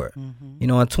Stewart, you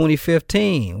know, in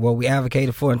 2015, what we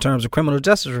advocated for in terms of criminal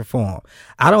justice reform.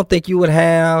 I don't think you would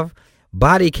have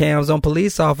body cams on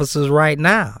police officers right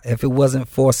now if it wasn't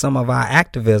for some of our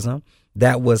activism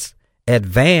that was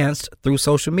advanced through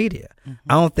social media.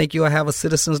 I don't think you'll have a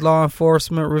Citizens Law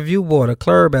Enforcement Review Board, a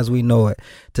CLRB as we know it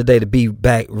today, to be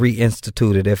back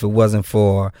reinstituted if it wasn't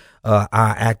for our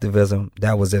activism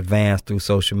that was advanced through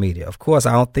social media. Of course,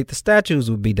 I don't think the statues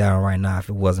would be down right now if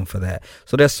it wasn't for that.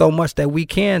 So there's so much that we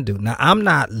can do. Now, I'm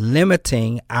not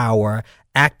limiting our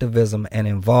activism and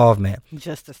involvement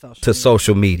just to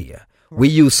social media. Right. We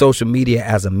use social media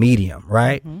as a medium,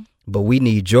 right? But we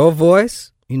need your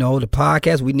voice. You know, the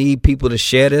podcast, we need people to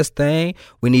share this thing.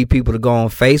 We need people to go on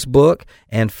Facebook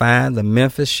and find the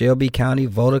Memphis Shelby County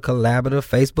Voter Collaborative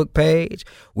Facebook page.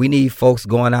 We need folks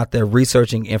going out there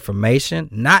researching information,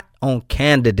 not on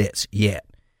candidates yet.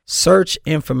 Search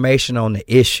information on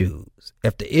the issues.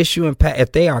 If the issue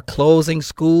if they are closing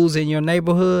schools in your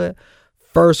neighborhood,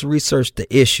 first research the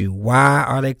issue. Why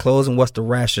are they closing? What's the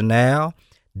rationale?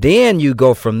 Then you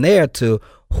go from there to,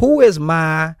 who is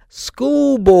my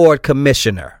school board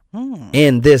commissioner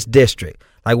in this district?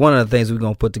 Like, one of the things we're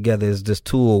going to put together is this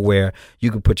tool where you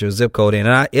can put your zip code in.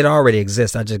 And it already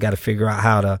exists. I just got to figure out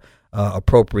how to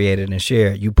appropriate it and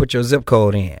share it. You put your zip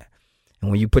code in.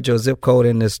 And when you put your zip code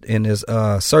in this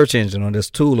search engine or this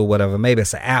tool or whatever, maybe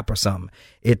it's an app or something,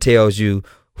 it tells you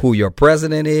who your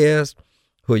president is,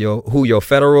 who your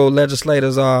federal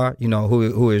legislators are, you know,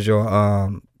 who is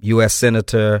your U.S.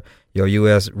 senator, your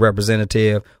U.S.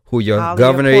 representative, who your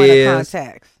governor is,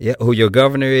 who your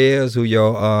governor is, who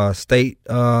your state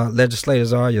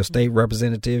legislators are, your state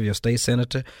representative, your state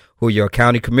senator, who your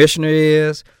county commissioner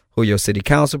is, who your city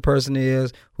council person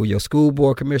is, who your school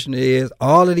board commissioner is.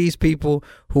 All of these people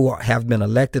who have been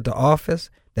elected to office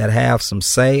that have some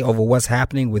say over what's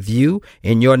happening with you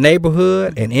in your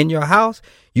neighborhood and in your house,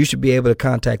 you should be able to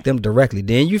contact them directly.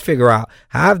 Then you figure out,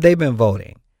 how have they been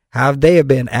voting? How have they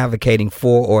been advocating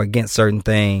for or against certain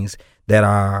things that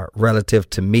are relative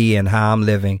to me and how I'm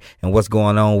living and what's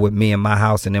going on with me in my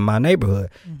house and in my neighborhood?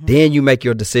 Then you make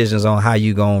your decisions on how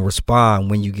you're going to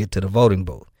respond when you get to the voting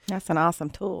booth. That's an awesome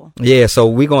tool. Yeah, so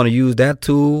we're going to use that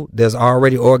tool. There's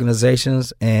already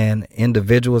organizations and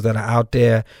individuals that are out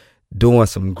there doing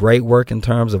some great work in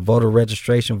terms of voter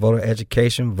registration, voter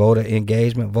education, voter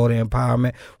engagement, voter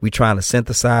empowerment. We're trying to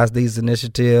synthesize these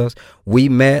initiatives. We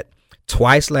met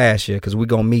twice last year because we're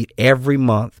going to meet every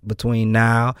month between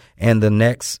now and the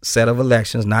next set of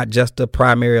elections, not just the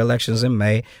primary elections in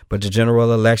May, but the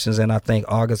general elections in, I think,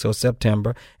 August or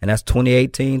September. And that's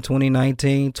 2018,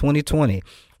 2019, 2020.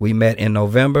 We met in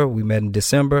November. We met in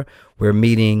December. We're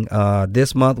meeting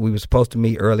this month. We were supposed to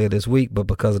meet earlier this week, but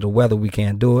because of the weather, we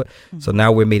can't do it. So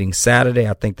now we're meeting Saturday.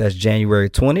 I think that's January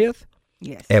 20th.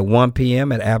 Yes. At 1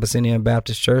 p.m. at Abyssinian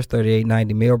Baptist Church,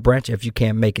 3890 Mill Branch. If you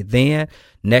can't make it then,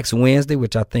 next Wednesday,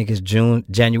 which I think is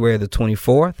January the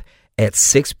 24th, at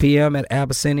 6 p.m. at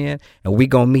Abyssinian. And we're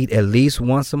going to meet at least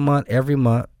once a month, every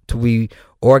month, till we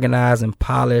organize and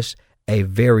polish a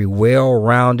very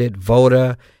well-rounded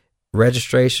voter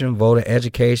registration, voter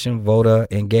education, voter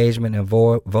engagement, and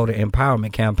voter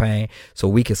empowerment campaign so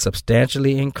we can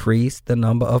substantially increase the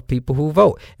number of people who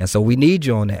vote. And so we need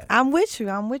you on that. I'm with you.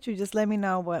 Just let me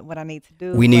know what I need to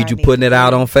do. We need you putting it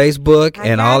out on Facebook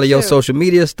and all of your social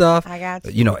media stuff. I got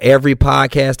you. You know, every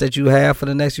podcast that you have for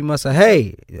the next few months. Say,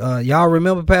 hey, y'all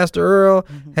remember Pastor Earl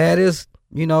had his,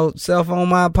 cell phone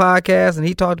mind podcast and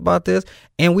he talked about this.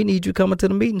 And we need you coming to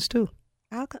the meetings too.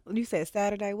 You said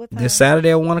Saturday? What time? This Saturday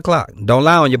at 1 o'clock. Don't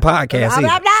lie on your podcast. I'm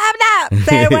not.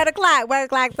 Saturday, 1 o'clock. 1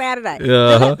 o'clock Saturday.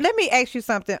 Let me ask you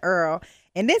something, Earl.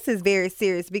 And this is very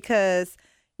serious because,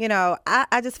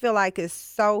 I just feel like it's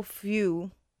so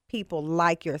few people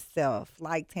like yourself,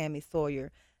 like Tammy Sawyer,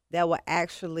 that will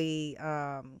actually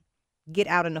get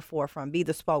out in the forefront, be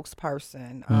the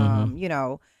spokesperson,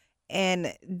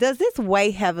 And does this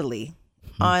weigh heavily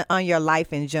on your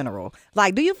life in general?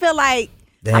 Like, do you feel like,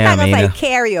 Damn, I'm not going to Ina. say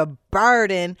carry a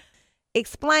burden.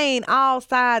 Explain all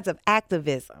sides of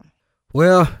activism.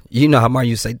 Well, how much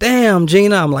you say, damn,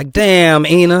 Gina. I'm like, damn,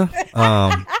 Ina.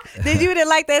 Didn't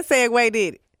like that segue,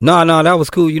 did it? No, that was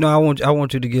cool. I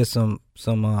want you to get some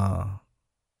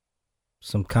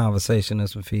conversation and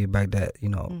some feedback that,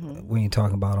 we ain't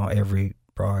talking about on every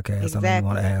broadcast. Exactly. I know you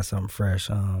want to add something fresh.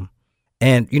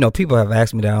 And, people have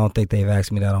asked me that. I don't think they've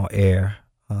asked me that on air.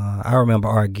 I remember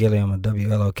Art Gilliam and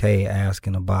WLOK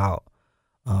asking about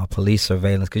police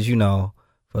surveillance because,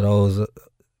 for those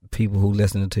people who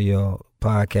listen to your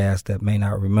podcast that may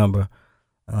not remember,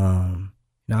 I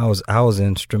was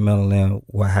instrumental in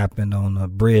what happened on the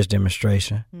bridge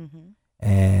demonstration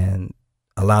and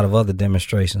a lot of other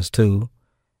demonstrations too.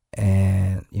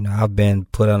 And, I've been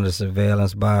put under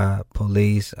surveillance by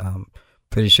police. I'm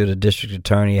pretty sure the district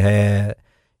attorney had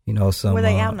You know, some were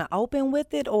they out in the open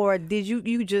with it, or did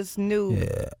you just knew?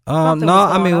 Yeah. something No,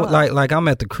 was I mean, going on? like I'm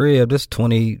at the crib. This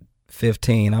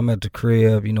 2015. I'm at the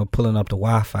crib, you know, pulling up the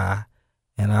Wi-Fi,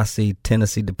 and I see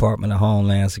Tennessee Department of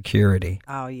Homeland Security.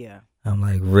 Oh yeah. I'm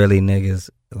like, really, niggas?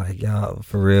 Like, y'all,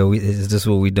 for real? Is this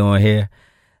what we doing here?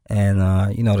 And,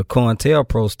 you know, the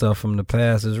COINTELPRO stuff from the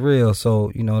past is real. So,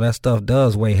 you know, that stuff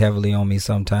does weigh heavily on me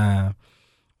sometimes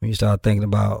when you start thinking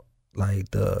about, like,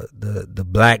 the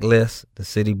blacklist, the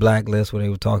city blacklist, where they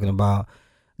were talking about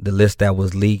the list that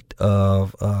was leaked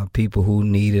of people who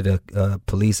needed a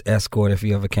police escort if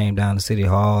you ever came down to City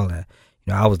Hall. And,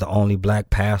 you know, I was the only black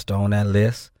pastor on that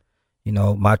list. You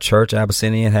know, my church,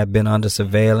 Abyssinian, had been under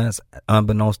surveillance,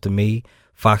 unbeknownst to me.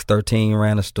 Fox 13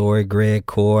 ran a story. Greg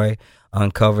Coy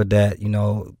uncovered that, you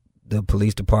know, the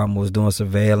police department was doing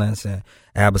surveillance and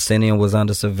Abyssinian was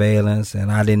under surveillance,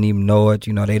 and I didn't even know it.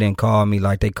 You know, they didn't call me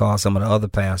like they called some of the other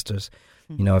pastors.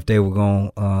 You know, if they were going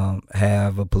to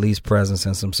have a police presence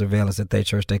and some surveillance at their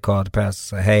church, they called the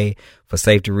pastor and say, hey, for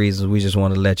safety reasons, we just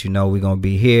want to let you know we're going to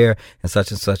be here and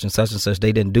such and such and such and such.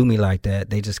 They didn't do me like that.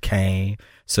 They just came,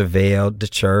 surveilled the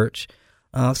church.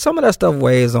 Some of that stuff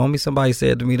weighs on me. Somebody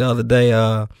said to me the other day,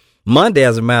 Monday,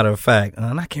 as a matter of fact,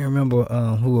 and I can't remember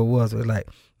who it was. It was like,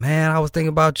 man, I was thinking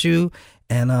about you.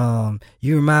 And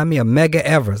you remind me of Medgar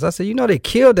Evers. I said, you know, they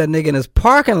killed that nigga in his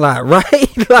parking lot,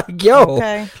 right? Like, yo,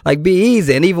 Okay. like, be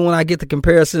easy. And even when I get the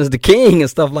comparisons to King and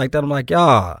stuff like that, I'm like,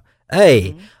 y'all,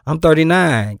 hey, I'm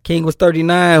 39. King was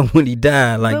 39 when he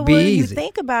died. Like, But be when easy. you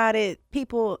think about it,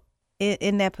 people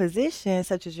in that position,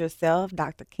 such as yourself,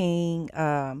 Dr. King,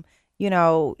 you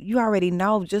know, you already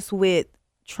know just with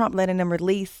Trump letting them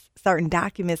release certain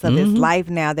documents of his life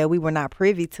now that we were not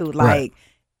privy to, like. Right.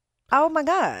 Oh my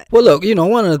God. Well, look, you know,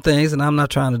 one of the things, and I'm not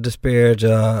trying to disparage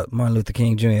Martin Luther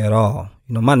King Jr. at all.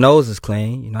 You know, my nose is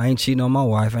clean. You know, I ain't cheating on my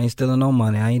wife. I ain't stealing no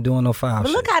money. I ain't doing no foul But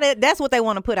shit. look how that's what they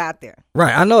want to put out there.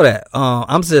 Right, I know that.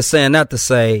 I'm just saying that to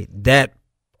say that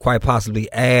quite possibly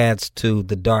adds to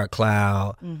the dark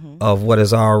cloud of what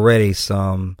is already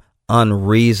some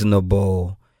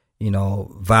unreasonable, you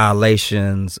know,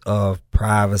 violations of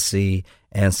privacy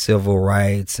and civil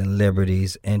rights and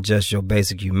liberties and just your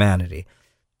basic humanity.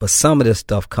 But some of this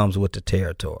stuff comes with the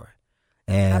territory.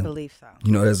 And, I believe so.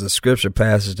 you know, there's a scripture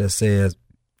passage that says,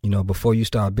 you know, before you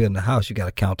start building a house, you got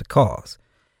to count the cost.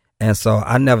 And so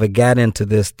I never got into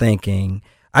this thinking.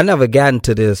 I never got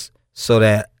into this so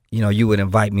that, you know, you would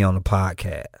invite me on the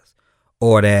podcast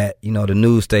or that, you know, the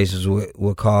news stations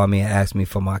would call me and ask me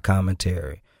for my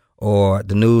commentary or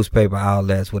the newspaper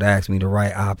outlets would ask me to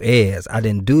write op-eds. I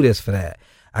didn't do this for that.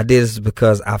 I did this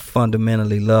because I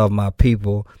fundamentally love my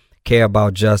people, care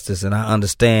about justice, and I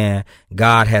understand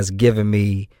God has given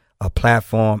me a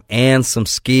platform and some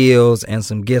skills and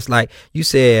some gifts. Like you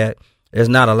said, there's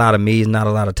not a lot of me's, not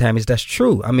a lot of Tammy's. That's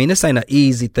true. I mean, this ain't an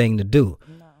easy thing to do.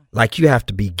 No. Like, you have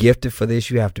to be gifted for this.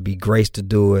 You have to be graced to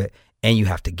do it, and you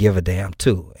have to give a damn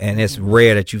too. And it's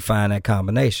rare that you find that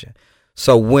combination.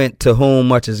 So when to whom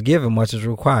much is given, much is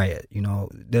required. You know,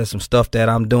 there's some stuff that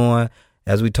I'm doing,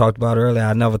 as we talked about earlier,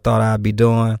 I never thought I'd be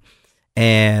doing.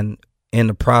 And in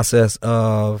the process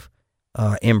of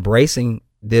embracing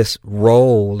this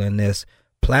role and this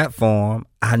platform,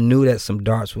 I knew that some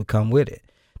darts would come with it.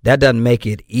 That doesn't make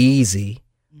it easy,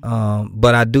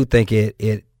 but I do think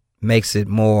it makes it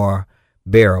more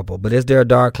bearable. But is there a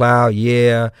dark cloud?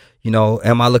 Yeah. You know,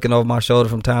 am I looking over my shoulder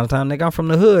from time to time? Nigga, I'm from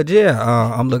the hood. Yeah,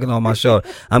 I'm looking over my shoulder.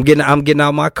 I'm getting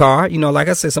out my car. You know, like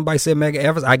I said, somebody said Medgar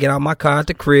Evers. I get out my car at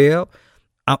the crib.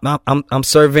 I'm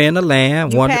surveying the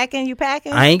land. You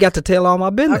packing? I ain't got to tell all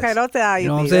my business. Okay, don't tell all your you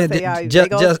know business.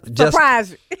 what I'm saying?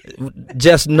 Surprise you.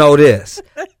 Just know this.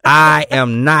 I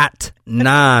am not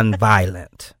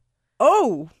non-violent.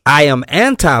 Oh. I am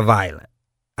anti-violent.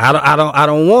 I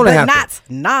don't want to have not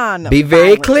to. non. Be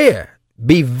very clear.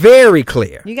 Be very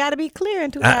clear. You got to be clear in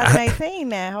 2018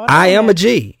 now. Hold I on am a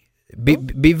G. Be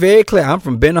very clear. I'm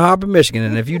from Benton Harbor, Michigan,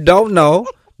 and if you don't know,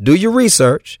 do your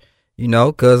research. You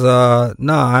know, because,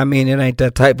 no, I mean, it ain't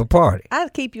that type of party. I'll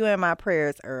keep you in my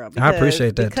prayers, Earl. I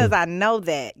appreciate that, because too. I know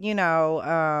that, you know,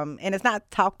 and it's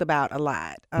not talked about a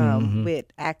lot with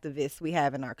activists we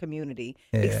have in our community,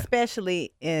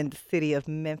 especially in the city of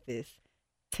Memphis,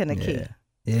 Tennessee.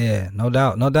 Yeah, no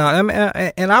doubt. I mean,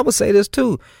 and I would say this,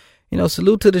 too. You know,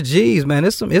 salute to the G's, man.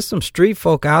 It's some street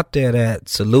folk out there that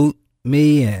salute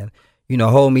me and, you know,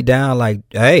 hold me down like,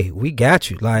 hey, we got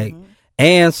you. Like,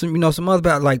 and some, you know, some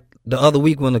other, like, the other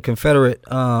week when the Confederate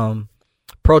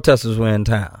protesters were in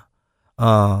town,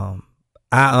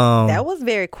 that was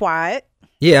very quiet.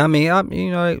 Yeah, I mean, you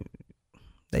know,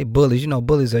 they bullies. You know,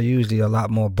 bullies are usually a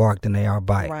lot more bark than they are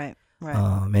bite. Right. Right.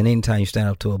 And anytime you stand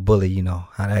up to a bully, you know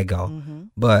how that go. Mm-hmm.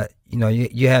 But, you know,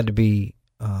 you had to be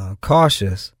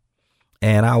cautious.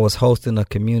 And I was hosting a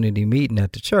community meeting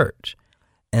at the church.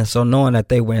 And so knowing that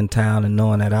they were in town and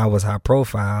knowing that I was high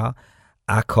profile,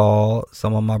 I called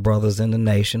some of my brothers in the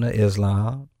Nation of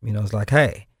Islam. You know, it's like,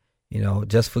 hey, you know,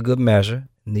 just for good measure,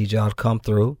 need y'all to come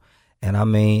through. And I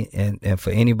mean, and for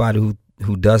anybody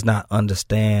who does not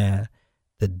understand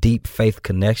the deep faith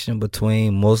connection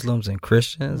between Muslims and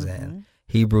Christians and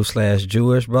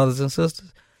Hebrew/Jewish brothers and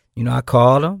sisters, you know, I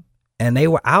called them and they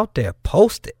were out there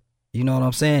posted. You know what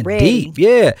I'm saying? Ready. Deep.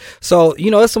 Yeah. So,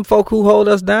 you know, there's some folk who hold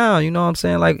us down. You know what I'm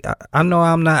saying? Like, I know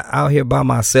I'm not out here by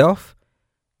myself,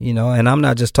 you know, and I'm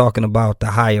not just talking about the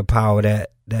higher power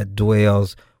that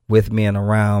dwells with me and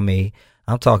around me.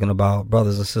 I'm talking about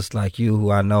brothers and sisters like you who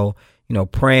I know, you know,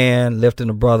 praying, lifting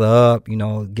the brother up, you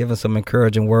know, giving some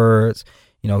encouraging words,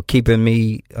 you know, keeping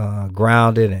me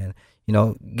grounded and, you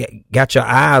know, got your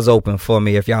eyes open for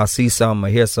me. If y'all see something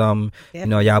or hear something, you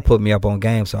know, y'all put me up on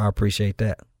game. So I appreciate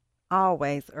that.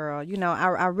 Always, Earl. You know,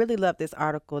 I really love this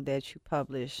article that you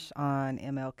published on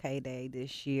MLK Day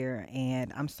this year,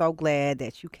 and I'm so glad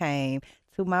that you came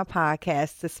to my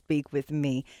podcast to speak with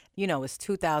me. You know, it's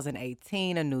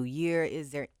 2018, a new year.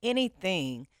 Is there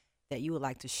anything that you would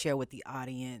like to share with the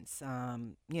audience?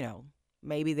 You know,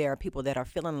 maybe there are people that are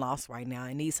feeling lost right now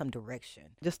and need some direction.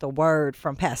 Just a word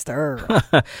from Pastor Earl.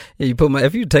 Yeah,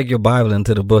 if you take your Bible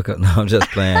into the book, no, I'm just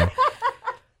playing.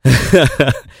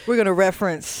 We're going to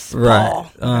reference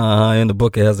right. Paul. In the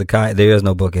book of Hezekiah, there is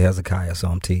no book of Hezekiah, so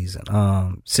I'm teasing.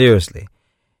 Seriously.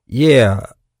 Yeah.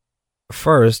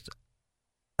 First,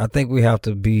 I think we have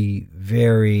to be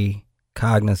very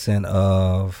cognizant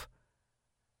of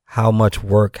how much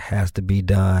work has to be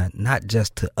done, not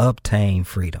just to obtain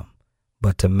freedom,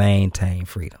 but to maintain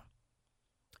freedom.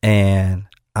 And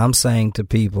I'm saying to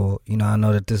people, you know, I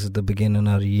know that this is the beginning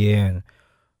of the year and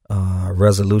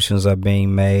resolutions are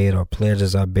being made or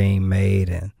pledges are being made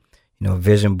and, you know,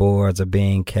 vision boards are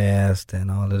being cast and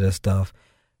all of this stuff.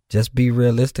 Just be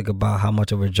realistic about how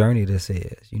much of a journey this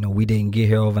is. You know, we didn't get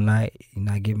here overnight. You're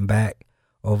not getting back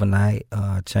overnight.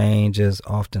 Change is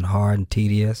often hard and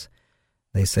tedious.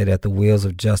 They say that the wheels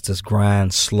of justice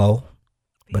grind slow,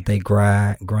 but they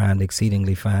grind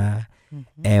exceedingly fine.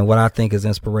 Mm-hmm. And what I think is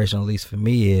inspirational, at least for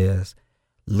me, is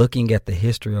looking at the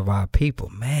history of our people.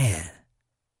 Man,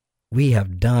 we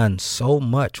have done so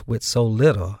much with so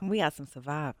little. We got some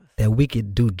survivors. That we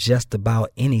could do just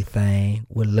about anything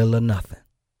with little or nothing.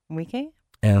 We can.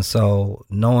 And so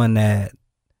knowing that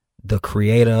the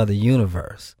creator of the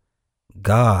universe,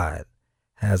 God,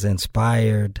 has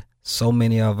inspired so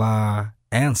many of our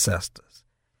ancestors.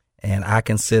 And I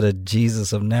consider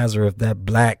Jesus of Nazareth, that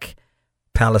black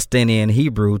Palestinian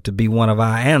Hebrew, to be one of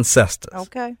our ancestors.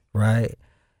 Okay. Right?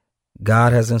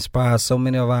 God has inspired so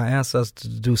many of our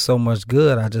ancestors to do so much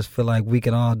good. I just feel like we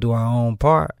can all do our own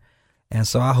part. And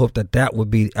so I hope that would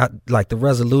be like the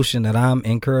resolution that I'm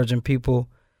encouraging people.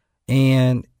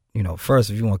 And, you know, first,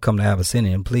 if you want to come to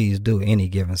Abyssinian, please do any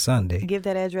given Sunday. Give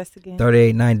that address again.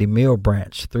 3890 Mill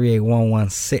Branch,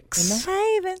 38116.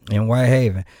 In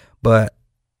Whitehaven. But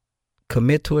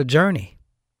commit to a journey.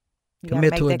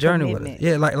 Commit to a journey with it.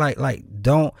 Yeah, like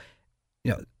don't,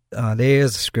 you know, there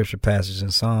is a scripture passage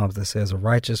in Psalms that says a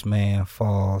righteous man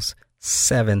falls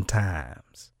 7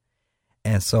 times.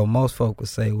 And so most folk would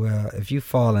say, well, if you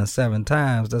falling 7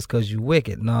 times, that's because you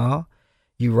wicked. No,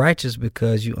 you righteous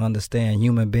because you understand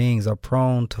human beings are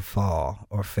prone to fall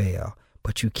or fail,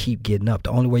 but you keep getting up.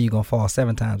 The only way you're going to fall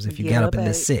 7 times if you get up in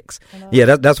the 6th.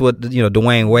 Yeah, that's what, you know,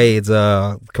 Dwayne Wade's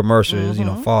commercial is, you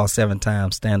know, fall 7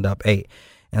 times, stand up 8.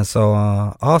 And so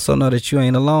also know that you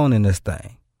ain't alone in this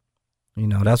thing. You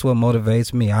know, that's what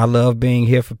motivates me. I love being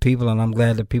here for people, and I'm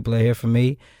glad that people are here for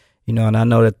me. You know, and I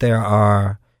know that there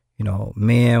are, you know,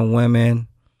 men, women,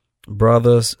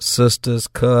 brothers, sisters,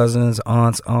 cousins,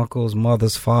 aunts, uncles,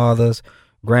 mothers, fathers,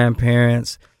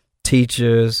 grandparents,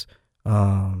 teachers,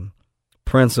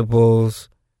 principals,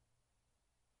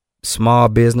 small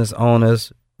business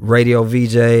owners, radio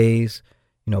VJs,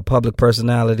 you know, public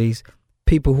personalities,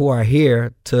 people who are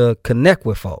here to connect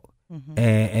with folk.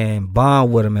 And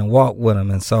bond with them and walk with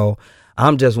them. And so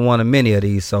I'm just one of many of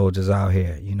these soldiers out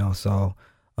here, you know. So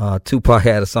Tupac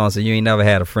had a song, so you ain't never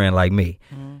had a friend like me.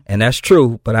 And that's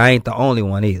true, but I ain't the only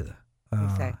one either.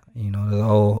 Exactly. You know,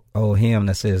 the old hymn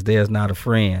that says, there's not a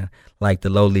friend like the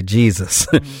lowly Jesus.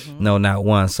 No, not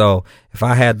one. So if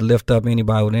I had to lift up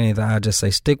anybody with anything, I'd just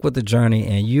say stick with the journey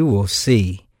and you will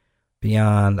see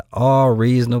beyond all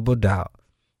reasonable doubt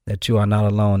that you are not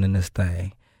alone in this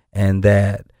thing. And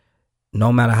that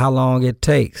no matter how long it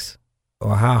takes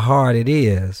or how hard it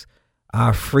is,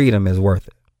 our freedom is worth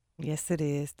it. Yes, it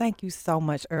is. Thank you so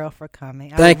much, Earl, for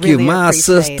coming. Thank you, my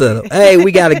sister. Hey,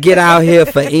 we got to get out here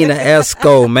for Ina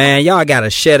Esco, man. Y'all got to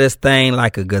share this thing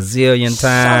like a gazillion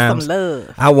times. Show some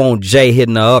love. I want Jay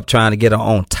hitting her up trying to get her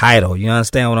own title. You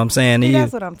understand what I'm saying to you?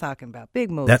 That's what I'm talking about.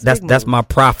 Big moves. That's my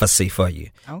prophecy for you.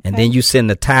 Okay. And then you send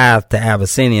the tithe to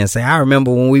Abyssinia and say, I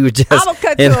remember when we were just... I'm going to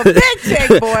cut you a big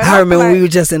check, boy. I remember when we were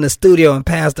just in the studio and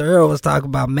Pastor Earl was talking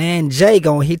about, man, Jay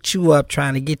going to hit you up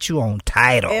trying to get you on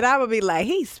title. And I would be like,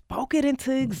 he spoke it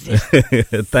into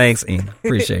existence. Thanks, Ina.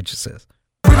 Appreciate you, sis.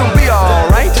 We gon' be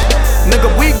alright,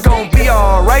 nigga. We gon' be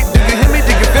alright. Do you hear me?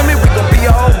 Do you feel me? We gon' be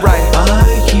alright.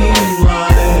 I keep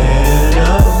my head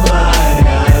up high,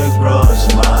 I cross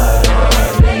my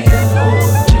heart and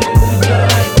hold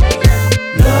tonight.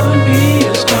 Loving me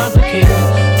is complicated,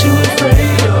 too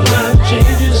afraid of life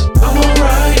changes. I'm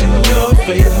alright in your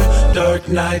favor, dark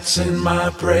nights in my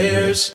prayers.